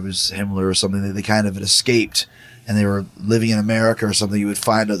Mengele or maybe it was Himmler or something. They kind of had escaped and they were living in America or something. You would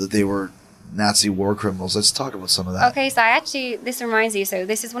find out that they were Nazi war criminals. Let's talk about some of that. Okay, so this reminds me, so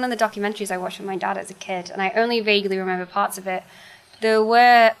this is one of the documentaries I watched with my dad as a kid, and I only vaguely remember parts of it. There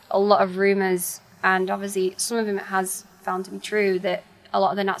were a lot of rumors, and obviously some of them it has found to be true, that a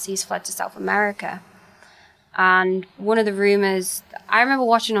lot of the Nazis fled to South America. And one of the rumors I remember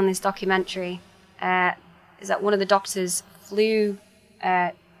watching on this documentary is that one of the doctors flew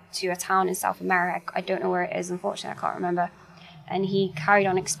to a town in South America. I don't know where it is, unfortunately, I can't remember. And he carried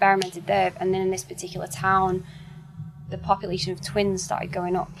on, experimented there. And then in this particular town, the population of twins started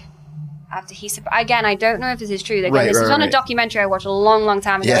going up. After again, I don't know if this is true. Again, this was on a documentary I watched a long, long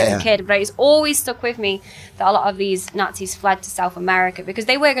time ago as a kid, but it's always stuck with me that a lot of these Nazis fled to South America because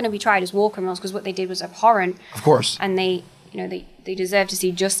they were going to be tried as war criminals because what they did was abhorrent. Of course. And they deserved to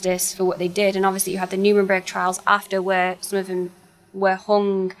see justice for what they did. And obviously you had the Nuremberg trials after where some of them were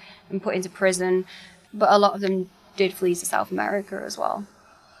hung and put into prison, but a lot of them did flee to South America as well.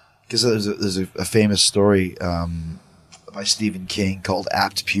 Because there's a famous story by Stephen King called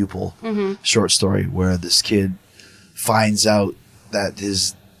Apt Pupil, short story, where this kid finds out that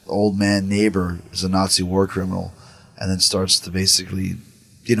his old man neighbor is a Nazi war criminal and then starts to basically,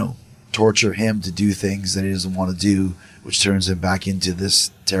 torture him to do things that he doesn't want to do, which turns him back into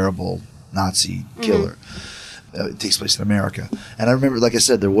this terrible Nazi killer. It takes place in America. And I remember, like I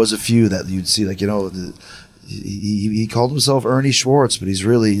said, there was a few that you'd see, he called himself Ernie Schwartz, but he's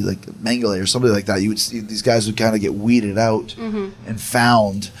really like Mengele or somebody like that. You would see these guys would kind of get weeded out and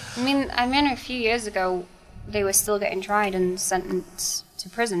found. I mean, a few years ago, they were still getting tried and sentenced to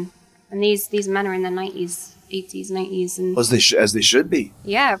prison. And these men are in their 90s, 80s, 90s. And As they should be.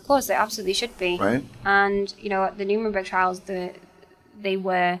 Yeah, of course, they absolutely should be. Right. And, at the Nuremberg trials, they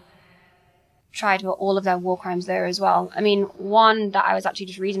were tried for all of their war crimes there as well. I mean, one that I was actually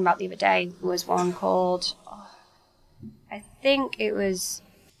just reading about the other day was one called, I think it was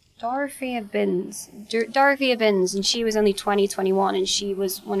Dorothea Binns, and she was only 20, 21, and she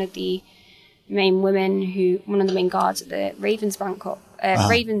was one of the main guards at the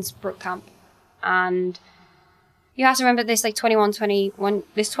Ravensbrück camp. And you have to remember this, like,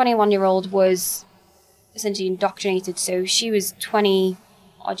 21-year-old was essentially indoctrinated. So she was 20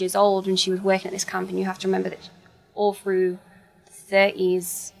 odd years old when she was working at this camp, and you have to remember that all through the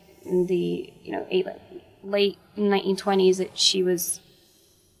 30s and the late 1920s that she was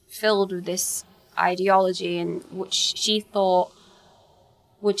filled with this ideology, and what she thought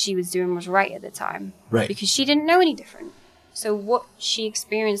what she was doing was right at the time, right? Because she didn't know any different. So what she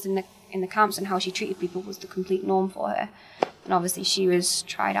experienced in the camps and how she treated people was the complete norm for her, and obviously she was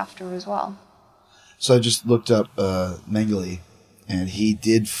tried after as well. So I just looked up Mengele, and he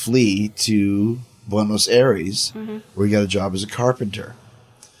did flee to Buenos Aires, where he got a job as a carpenter.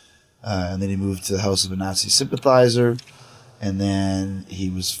 And then he moved to the house of a Nazi sympathizer, and then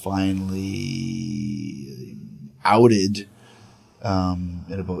he was finally outed in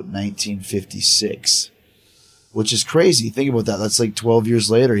about 1956, which is crazy. Think about that. That's like 12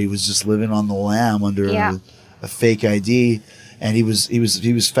 years later. He was just living on the lam under a fake ID, and he was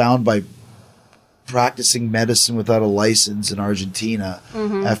found by practicing medicine without a license in Argentina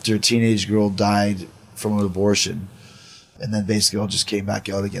after a teenage girl died from an abortion, and then basically all just came back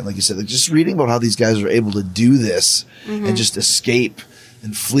out again. Like you said, like just reading about how these guys are able to do this and just escape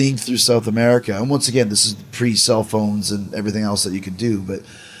and fleeing through South America. And once again, this is pre-cell phones and everything else that you could do, but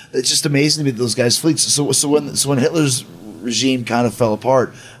it's just amazing to me that those guys fleed. So when Hitler's regime kind of fell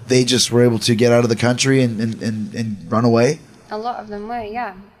apart, they just were able to get out of the country and run away. A lot of them were,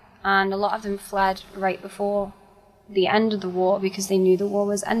 yeah. And a lot of them fled right before the end of the war because they knew the war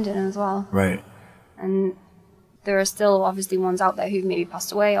was ending as well. Right. And there are still obviously ones out there who maybe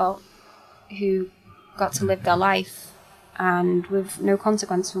passed away or who got to live their life and with no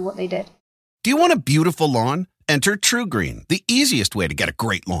consequence for what they did. Do you want a beautiful lawn? Enter TruGreen, the easiest way to get a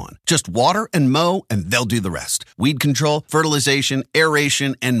great lawn. Just water and mow, and they'll do the rest. Weed control, fertilization,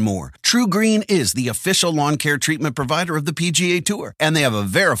 aeration, and more. TruGreen is the official lawn care treatment provider of the PGA Tour, and they have a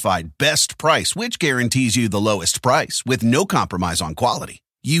verified best price, which guarantees you the lowest price with no compromise on quality.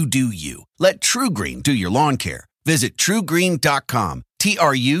 You do you. Let TruGreen do your lawn care. Visit TruGreen.com,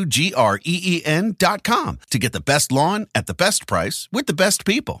 TruGreen.com, to get the best lawn at the best price with the best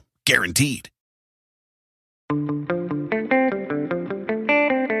people. Guaranteed.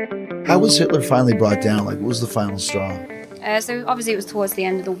 How was Hitler finally brought down? Like, what was the final straw? So obviously it was towards the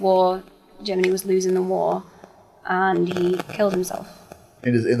end of the war. Germany was losing the war, and he killed himself.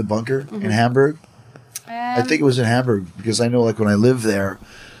 In the bunker in Hamburg? I think it was in Hamburg, because I know, like, when I lived there,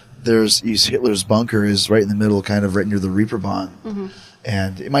 Hitler's bunker is right in the middle, kind of right near the Reeperbahn.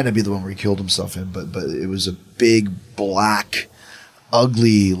 And it might not be the one where he killed himself in, but it was a big, black,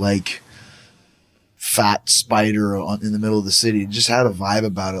 ugly, like, fat spider in the middle of the city. It just had a vibe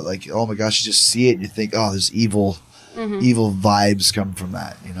about it. Like, oh my gosh, you just see it and you think, oh, there's evil vibes come from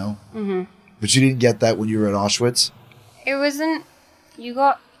that, you know? But you didn't get that when you were at Auschwitz? It wasn't, you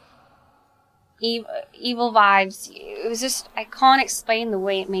got evil vibes. It was just, I can't explain the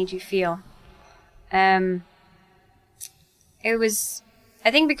way it made you feel. It was,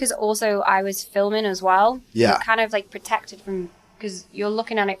 I think because also I was filming as well. Yeah. You're kind of like protected from, because you're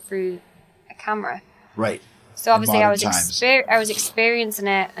looking at it through a camera. Right. So obviously I was experiencing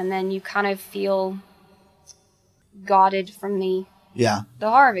it, and then you kind of feel guarded from the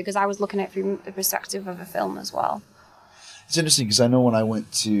horror of it, because I was looking at it through the perspective of a film as well. It's interesting because I know when I went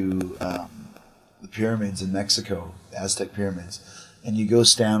to the pyramids in Mexico, the Aztec pyramids, and you go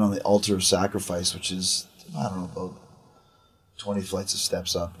stand on the altar of sacrifice, which is, I don't know, about 20 flights of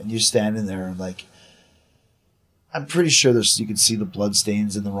steps up, and you're standing there and, like, I'm pretty sure you can see the blood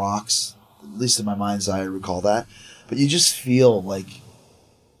stains in the rocks. At least in my mind's eye, I recall that. But you just feel, like,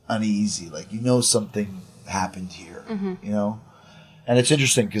 uneasy. Like, you know something happened here, you know? And it's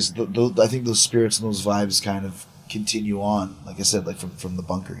interesting because I think those spirits and those vibes kind of continue on, like I said, like from the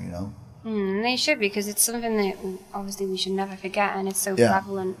bunker, you know? They should, because it's something that obviously we should never forget, and it's so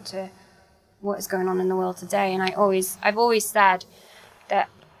prevalent to what is going on in the world today. And I've always said that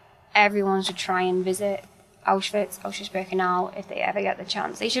everyone should try and visit Auschwitz-Birkenau if they ever get the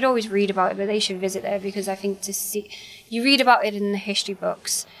chance. They should always read about it, but they should visit there, because I think you read about it in the history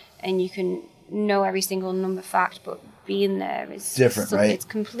books and you can know every single number fact, but being there is different, right? It's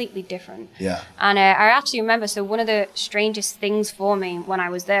completely different. Yeah. And I actually remember, so one of the strangest things for me when I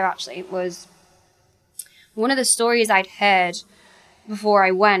was there actually was one of the stories I'd heard before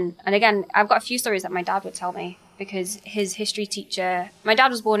I went. And again, I've got a few stories that my dad would tell me, because his history teacher, my dad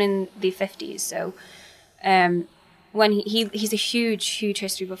was born in the 50s, so when he's a huge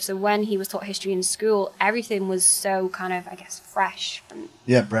history buff, so when he was taught history in school, everything was so kind of, I guess, fresh.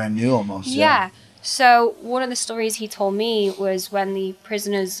 Yeah, brand new almost. Yeah. So one of the stories he told me was when the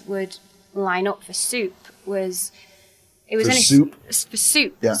prisoners would line up for soup was... It was For in a, soup? For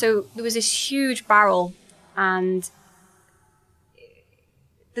soup. Yeah. So there was this huge barrel, and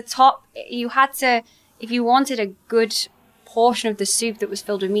the top, you had to, if you wanted a good portion of the soup that was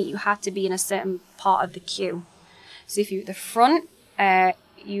filled with meat, you had to be in a certain part of the queue. So if you were at the front,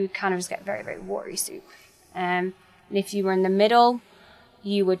 you would kind of just get very, very watery soup. And if you were in the middle,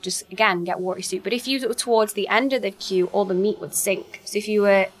 you would just, again, get watery soup. But if you were towards the end of the queue, all the meat would sink. So if you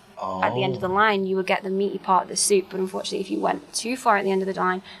were at the end of the line, you would get the meaty part of the soup. But unfortunately, if you went too far at the end of the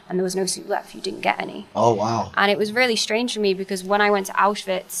line and there was no soup left, you didn't get any. Oh, wow. And it was really strange for me, because when I went to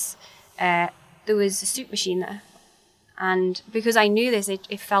Auschwitz, there was a soup machine there. And because I knew this,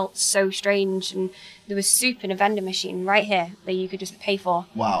 it felt so strange. And there was soup in a vending machine right here that you could just pay for.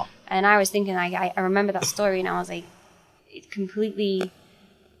 Wow. And I was thinking, I remember that story, and I was like, it completely...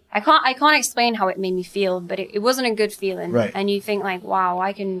 I can't explain how it made me feel, but it wasn't a good feeling. Right. And you think like, wow,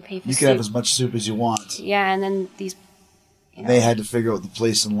 I can pay for You soup. can have as much soup as you want. Yeah, and then these... They had to figure out the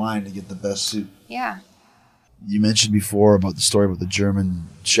place in line to get the best soup. Yeah. You mentioned before about the story about the German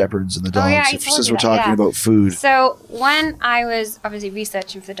shepherds and the dogs. Oh, yeah, I told Since you we're that, talking yeah. about food. So when I was obviously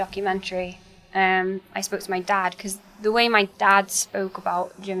researching for the documentary, I spoke to my dad, because the way my dad spoke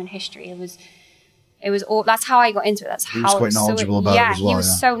about German history, it was all, that's how I got into it. That's He how was quite so knowledgeable about it as well,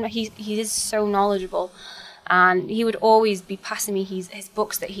 he was he is so knowledgeable, and he would always be passing me his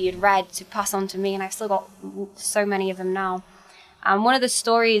books that he had read to pass on to me, and I've still got so many of them now. And one of the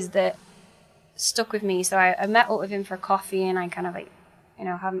stories that stuck with me, so I met up with him for a coffee, and I kind of like,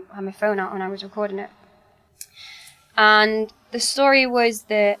 had my phone out when I was recording it. And the story was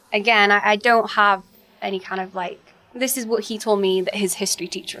that, again, I don't have any kind of like, this is what he told me that his history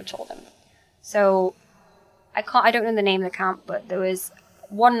teacher had told him. So I don't know the name of the camp, but there was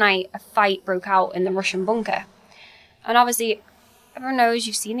one night a fight broke out in the Russian bunker. And obviously, everyone knows,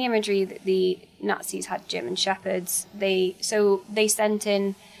 you've seen the imagery that the Nazis had German shepherds. So they sent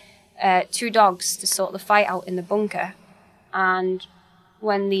in 2 dogs to sort the fight out in the bunker. And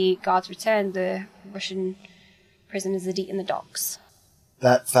when the guards returned, the Russian prisoners had eaten the dogs.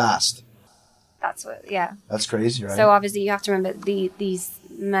 That fast. That's what, yeah. That's crazy, right? So obviously you have to remember these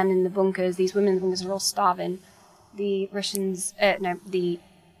men in the bunkers, these women in the bunkers are all starving. The the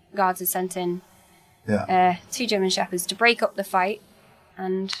guards had sent in 2 German shepherds to break up the fight,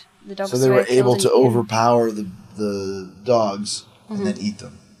 and the dogs. So they were able to eaten. overpower the dogs and then eat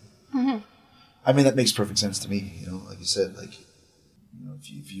them. Mm-hmm. I mean, that makes perfect sense to me. Like you said, like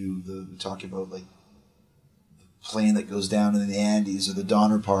if you talk about like the plane that goes down in the Andes or the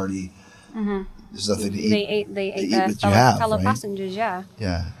Donner Party. Mm-hmm. There's nothing to eat. They ate eat their what you have, fellow right? passengers, yeah.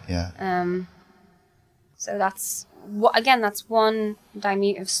 Yeah. So that's one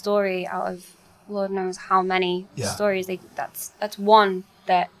diminutive story out of Lord knows how many stories. That's one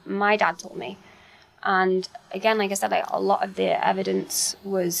that my dad told me, and again, like I said, like a lot of the evidence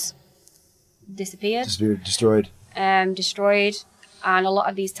was destroyed. And a lot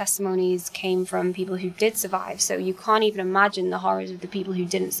of these testimonies came from people who did survive. So you can't even imagine the horrors of the people who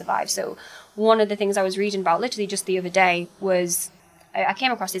didn't survive. So one of the things I was reading about literally just the other day was, I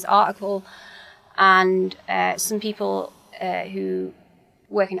came across this article, and some people who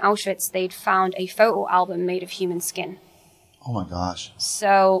work in Auschwitz, they'd found a photo album made of human skin. Oh my gosh.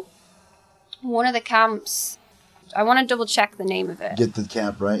 So one of the camps, I want to double check the name of it. Get the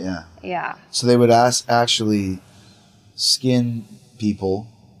camp, right? Yeah. Yeah. So they would actually skin people,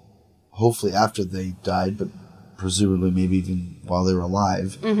 hopefully after they died, but presumably maybe even while they were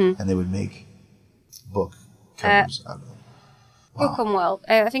alive, and they would make book covers out of them. Wow. Buchenwald.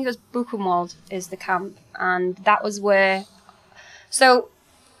 I think it was Buchenwald is the camp, and that was where... So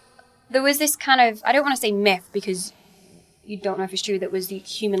there was this kind of, I don't want to say myth, because you don't know if it's true, that was the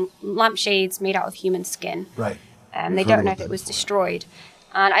human lampshades made out of human skin. Right. They don't know if it was destroyed.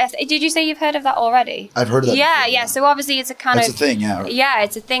 And did you say you've heard of that already? I've heard of that. Yeah, before, yeah. So obviously it's a kind That's of... a thing, yeah. Right. Yeah,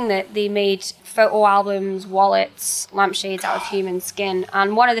 it's a thing that they made photo albums, wallets, lampshades out of human skin.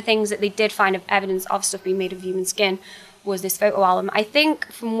 And one of the things that they did find of evidence of stuff being made of human skin was this photo album. I think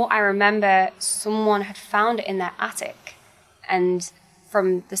from what I remember, someone had found it in their attic and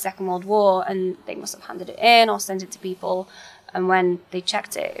from the Second World War, and they must have handed it in or sent it to people. And when they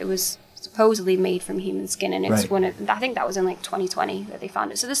checked it, it was supposedly made from human skin, and it's I think that was in like 2020 that they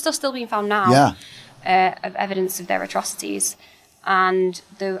found it. So there's stuff still being found now of evidence of their atrocities. and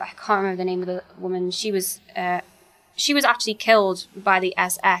I can't remember the name of the woman. She was actually killed by the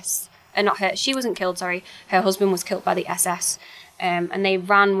SS. Not her. She wasn't killed. Sorry, her husband was killed by the SS. And they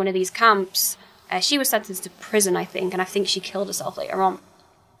ran one of these camps. She was sentenced to prison, I think, and I think she killed herself later on.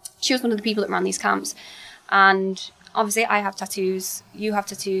 She was one of the people that ran these camps, and obviously I have tattoos, you have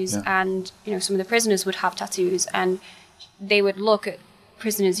tattoos, and some of the prisoners would have tattoos, and they would look at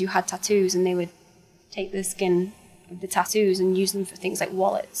prisoners who had tattoos, and they would take the skin of the tattoos and use them for things like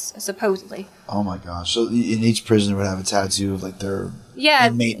wallets, supposedly. Oh my gosh! So in each prisoner would have a tattoo of like their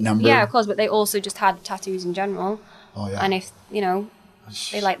inmate number. Yeah, of course, but they also just had tattoos in general. Oh yeah. And if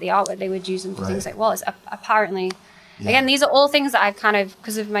they liked the artwork, they would use them for things like wallets. Apparently. Again, these are all things that I've kind of,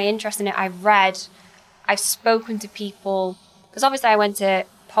 because of my interest in it, I've read, I've spoken to people, because obviously I went to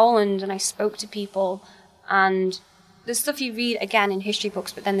Poland and I spoke to people, and there's stuff you read, again, in history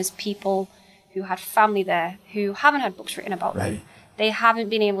books, but then there's people who had family there who haven't had books written about them. They haven't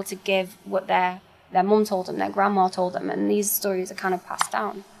been able to give what their mum told them, their grandma told them, and these stories are kind of passed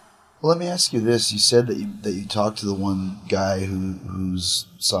down. Well, let me ask you this. You said that you talked to the one guy who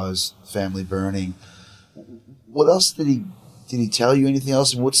saw his family burning. What else did he tell you? Anything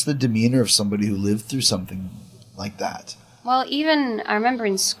else? And what's the demeanor of somebody who lived through something like that? Well, even I remember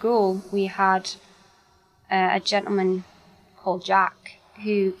in school we had a gentleman called Jack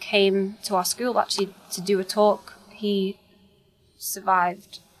who came to our school actually to do a talk. He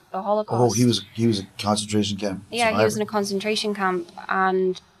survived the Holocaust. Oh, he was a concentration camp Yeah, survivor. He was in a concentration camp,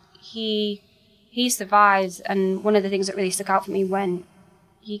 and he survived. And one of the things that really stuck out for me when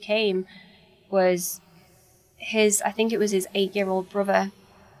he came was I think it was his 8-year-old brother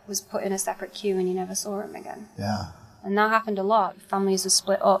was put in a separate queue and he never saw him again. Yeah. And that happened a lot. Families were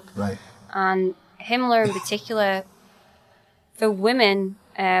split up. Right. And Himmler in particular, for women,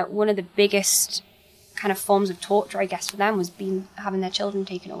 one of the biggest kind of forms of torture, I guess, for them was having their children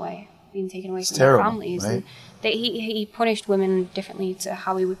taken away, being taken away from their families. Right? And he punished women differently to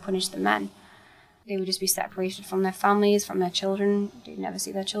how he would punish the men. They would just be separated from their families, from their children. They'd never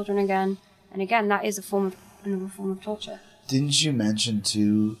see their children again. And again, that is another form of torture. Didn't you mention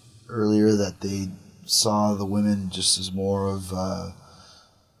too earlier that they saw the women just as more of I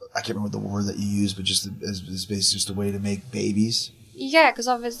can't remember the word that you used, but just as basically just a way to make babies? Yeah, because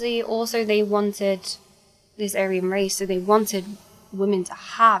obviously also they wanted this Aryan race, so they wanted women to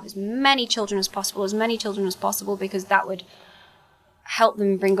have as many children as possible, because that would help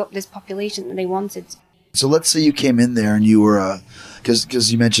them bring up this population that they wanted. So let's say you came in there and you were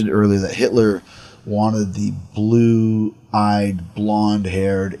because you mentioned earlier that Hitler wanted the blue-eyed,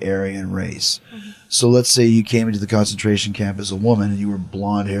 blonde-haired Aryan race. Mm-hmm. So let's say you came into the concentration camp as a woman and you were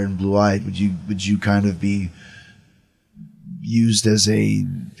blonde-haired and blue-eyed. Would you kind of be used as a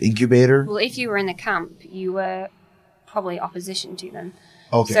incubator? Well, if you were in the camp, you were probably opposition to them.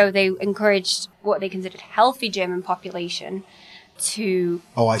 Okay. So they encouraged what they considered healthy German population to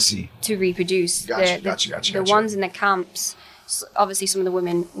I see. To reproduce. Gotcha. The ones in the camps, obviously some of the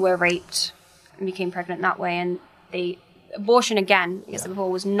women were raped and became pregnant that way, and abortion again, I guess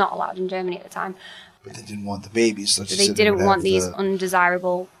before, was not allowed in Germany at the time. But they didn't want the babies. So they didn't want these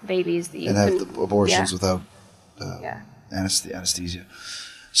undesirable babies that you and have the abortions without anesthesia.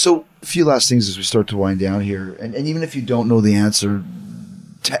 So a few last things as we start to wind down here, and even if you don't know the answer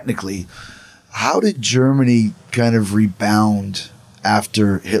technically, how did Germany kind of rebound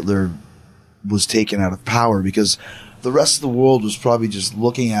after Hitler was taken out of power? Because the rest of the world was probably just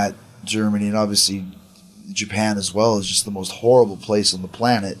looking at Germany, and obviously Japan as well, as just the most horrible place on the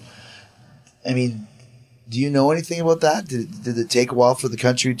planet. I mean, do you know anything about that? Did it take a while for the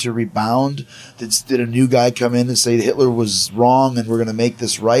country to rebound? Did a new guy come in and say Hitler was wrong and we're going to make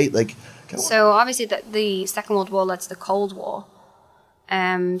this right? So obviously the Second World War led to the Cold War.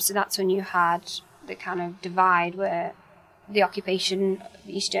 So that's when you had the kind of divide where the occupation of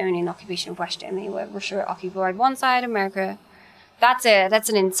East Germany and the occupation of West Germany, where Russia occupied one side, America. That's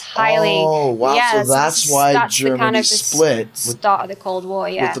an entirely... Oh, wow. Yeah, so that's why Germany kind of split. Start of the Cold War,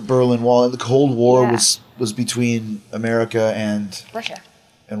 yeah. With the Berlin Wall. And the Cold War was between America and... Russia.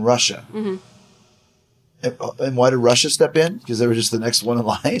 Mm-hmm. And why did Russia step in? Because they were just the next one in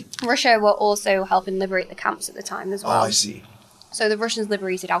line? Russia were also helping liberate the camps at the time as well. Oh, I see. So the Russians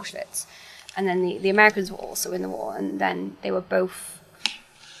liberated Auschwitz. And then the Americans were also in the war. And then they were both...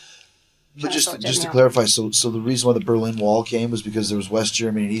 But just to clarify, so the reason why the Berlin Wall came was because there was West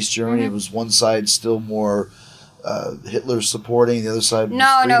Germany and East Germany. Mm-hmm. It was one side still more Hitler supporting, the other side was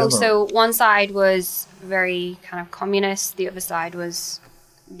No. Or? So one side was very kind of communist. The other side was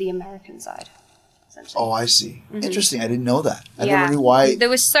the American side, essentially. Oh, I see. Mm-hmm. Interesting. I didn't know that. I never knew why. There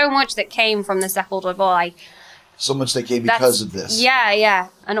was so much that came from the Second World War. so much that came because of this. Yeah.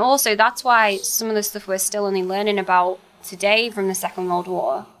 And also that's why some of the stuff we're still only learning about today from the Second World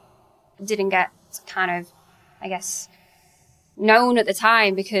War didn't get kind of, I guess, known at the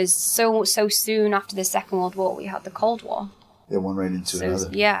time, because so soon after the Second World War we had the Cold War. It went right into another.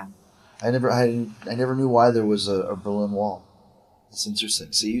 Yeah. I never knew why there was a Berlin Wall. It's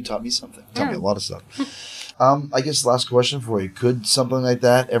interesting. See, you taught me something. Taught me a lot of stuff. I guess last question for you. Could something like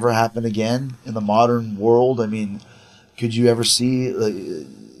that ever happen again in the modern world? I mean, could you ever see,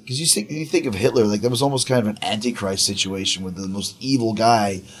 because you think of Hitler, like that was almost kind of an antichrist situation where the most evil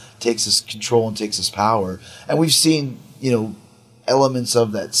guy takes his control and takes his power. And we've seen, elements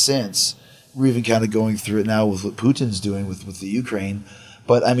of that since. We're even kind of going through it now with what Putin's doing with the Ukraine.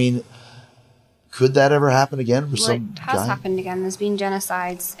 But I mean, could that ever happen again? It has happened again. There's been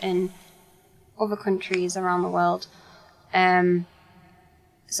genocides in other countries around the world.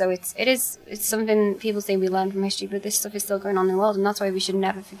 So it's something people say we learn from history, but this stuff is still going on in the world, and that's why we should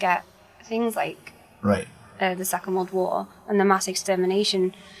never forget things like the Second World War and the mass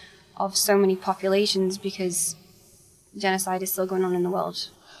extermination of so many populations, because genocide is still going on in the world.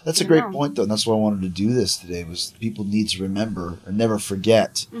 That's a great point, though, and that's why I wanted to do this today, was people need to remember and never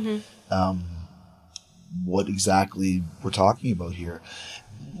forget what exactly we're talking about here.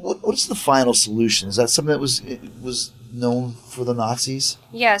 What's the final solution? Is that something that was known for the Nazis?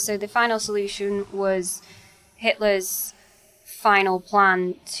 Yeah, so the final solution was Hitler's final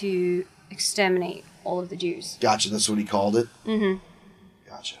plan to exterminate all of the Jews. Gotcha, that's what he called it? Mm-hmm.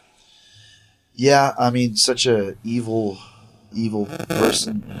 Gotcha. Yeah, I mean, such a evil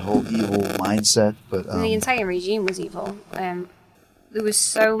person, and whole evil mindset, but the entire regime was evil. There was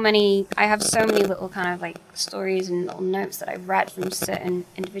so many. I have so many little kind of like stories and little notes that I've read from certain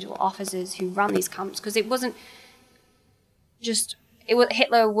individual officers who ran these camps, because it wasn't just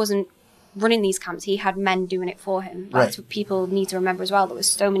Hitler wasn't running these camps. He had men doing it for him. That's what people need to remember as well. There was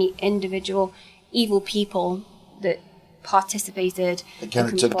so many individual evil people that participated. They kind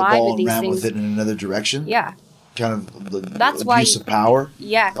of took the ball and ran with it in another direction. Yeah. Kind of the that's abuse of power.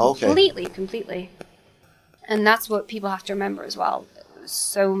 Yeah, okay. completely. And that's what people have to remember as well. There was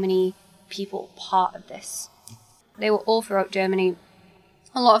so many people part of this. They were all throughout Germany.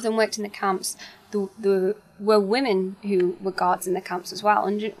 A lot of them worked in the camps. There were women who were guards in the camps as well.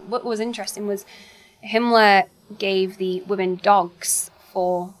 And what was interesting was Himmler gave the women dogs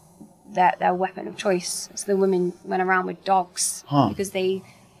for their weapon of choice. So the women went around with dogs because they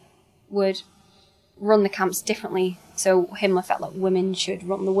would run the camps differently. So Himmler felt like women should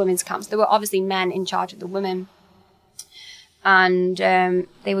run the women's camps. There were obviously men in charge of the women, and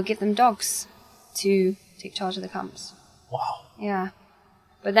they would give them dogs to take charge of the camps. Wow. Yeah.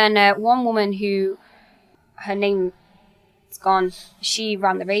 But then one woman who, her name is gone, she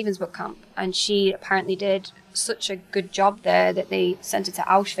ran the Ravensbrück camp, and she apparently did such a good job there that they sent her to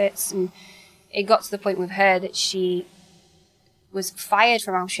Auschwitz, and it got to the point with her that she was fired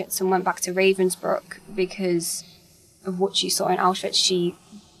from Auschwitz and went back to Ravensbrück because of what she saw in Auschwitz.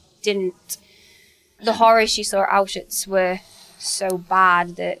 The horrors she saw at Auschwitz were so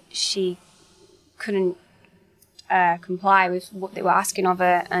bad that she couldn't comply with what they were asking of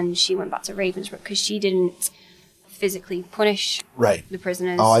her, and she went back to Ravensbrück because she didn't physically punish the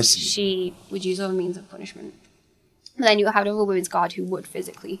prisoners. Oh, I see. She would use other means of punishment. But then you had other women's guard who would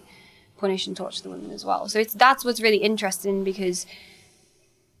physically punish and torture the women as well. So that's what's really interesting, because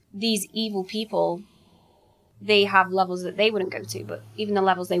these evil people, they have levels that they wouldn't go to, but even the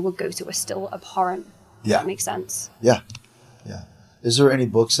levels they would go to are still abhorrent. Yeah. That makes sense. Yeah. Is there any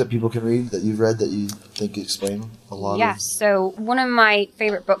books that people can read that you've read that you think explain a lot of? So one of my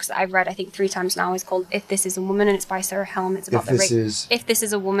favorite books that I've read, I think 3 times now, is called If This Is a Woman, and it's by Sarah Helm. It's about If This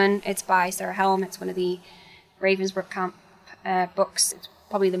Is a Woman, it's by Sarah Helm. It's one of the Ravensbrück camp books. It's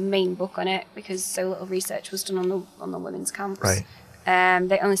probably the main book on it, because so little research was done on the women's camps. Right.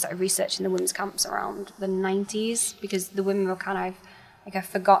 They only started researching the women's camps around the 90s, because the women were kind of like a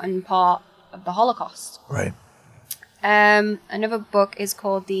forgotten part of the Holocaust. Right. Another book is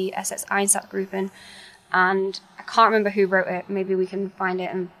called the SS Einsatzgruppen, and I can't remember who wrote it. Maybe we can find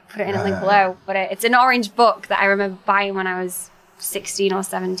it and put it in a link below. But it's an orange book that I remember buying when I was 16 or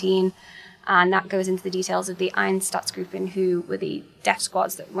 17. And that goes into the details of the Einsatzgruppen, who were the death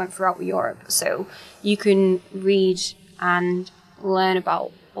squads that went throughout Europe. So you can read and learn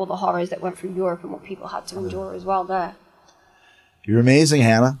about all the horrors that went through Europe and what people had to endure as well there. You're amazing,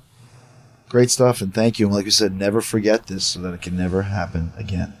 Hannah. Great stuff, and thank you. And like you said, never forget this so that it can never happen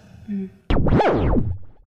again. Mm-hmm.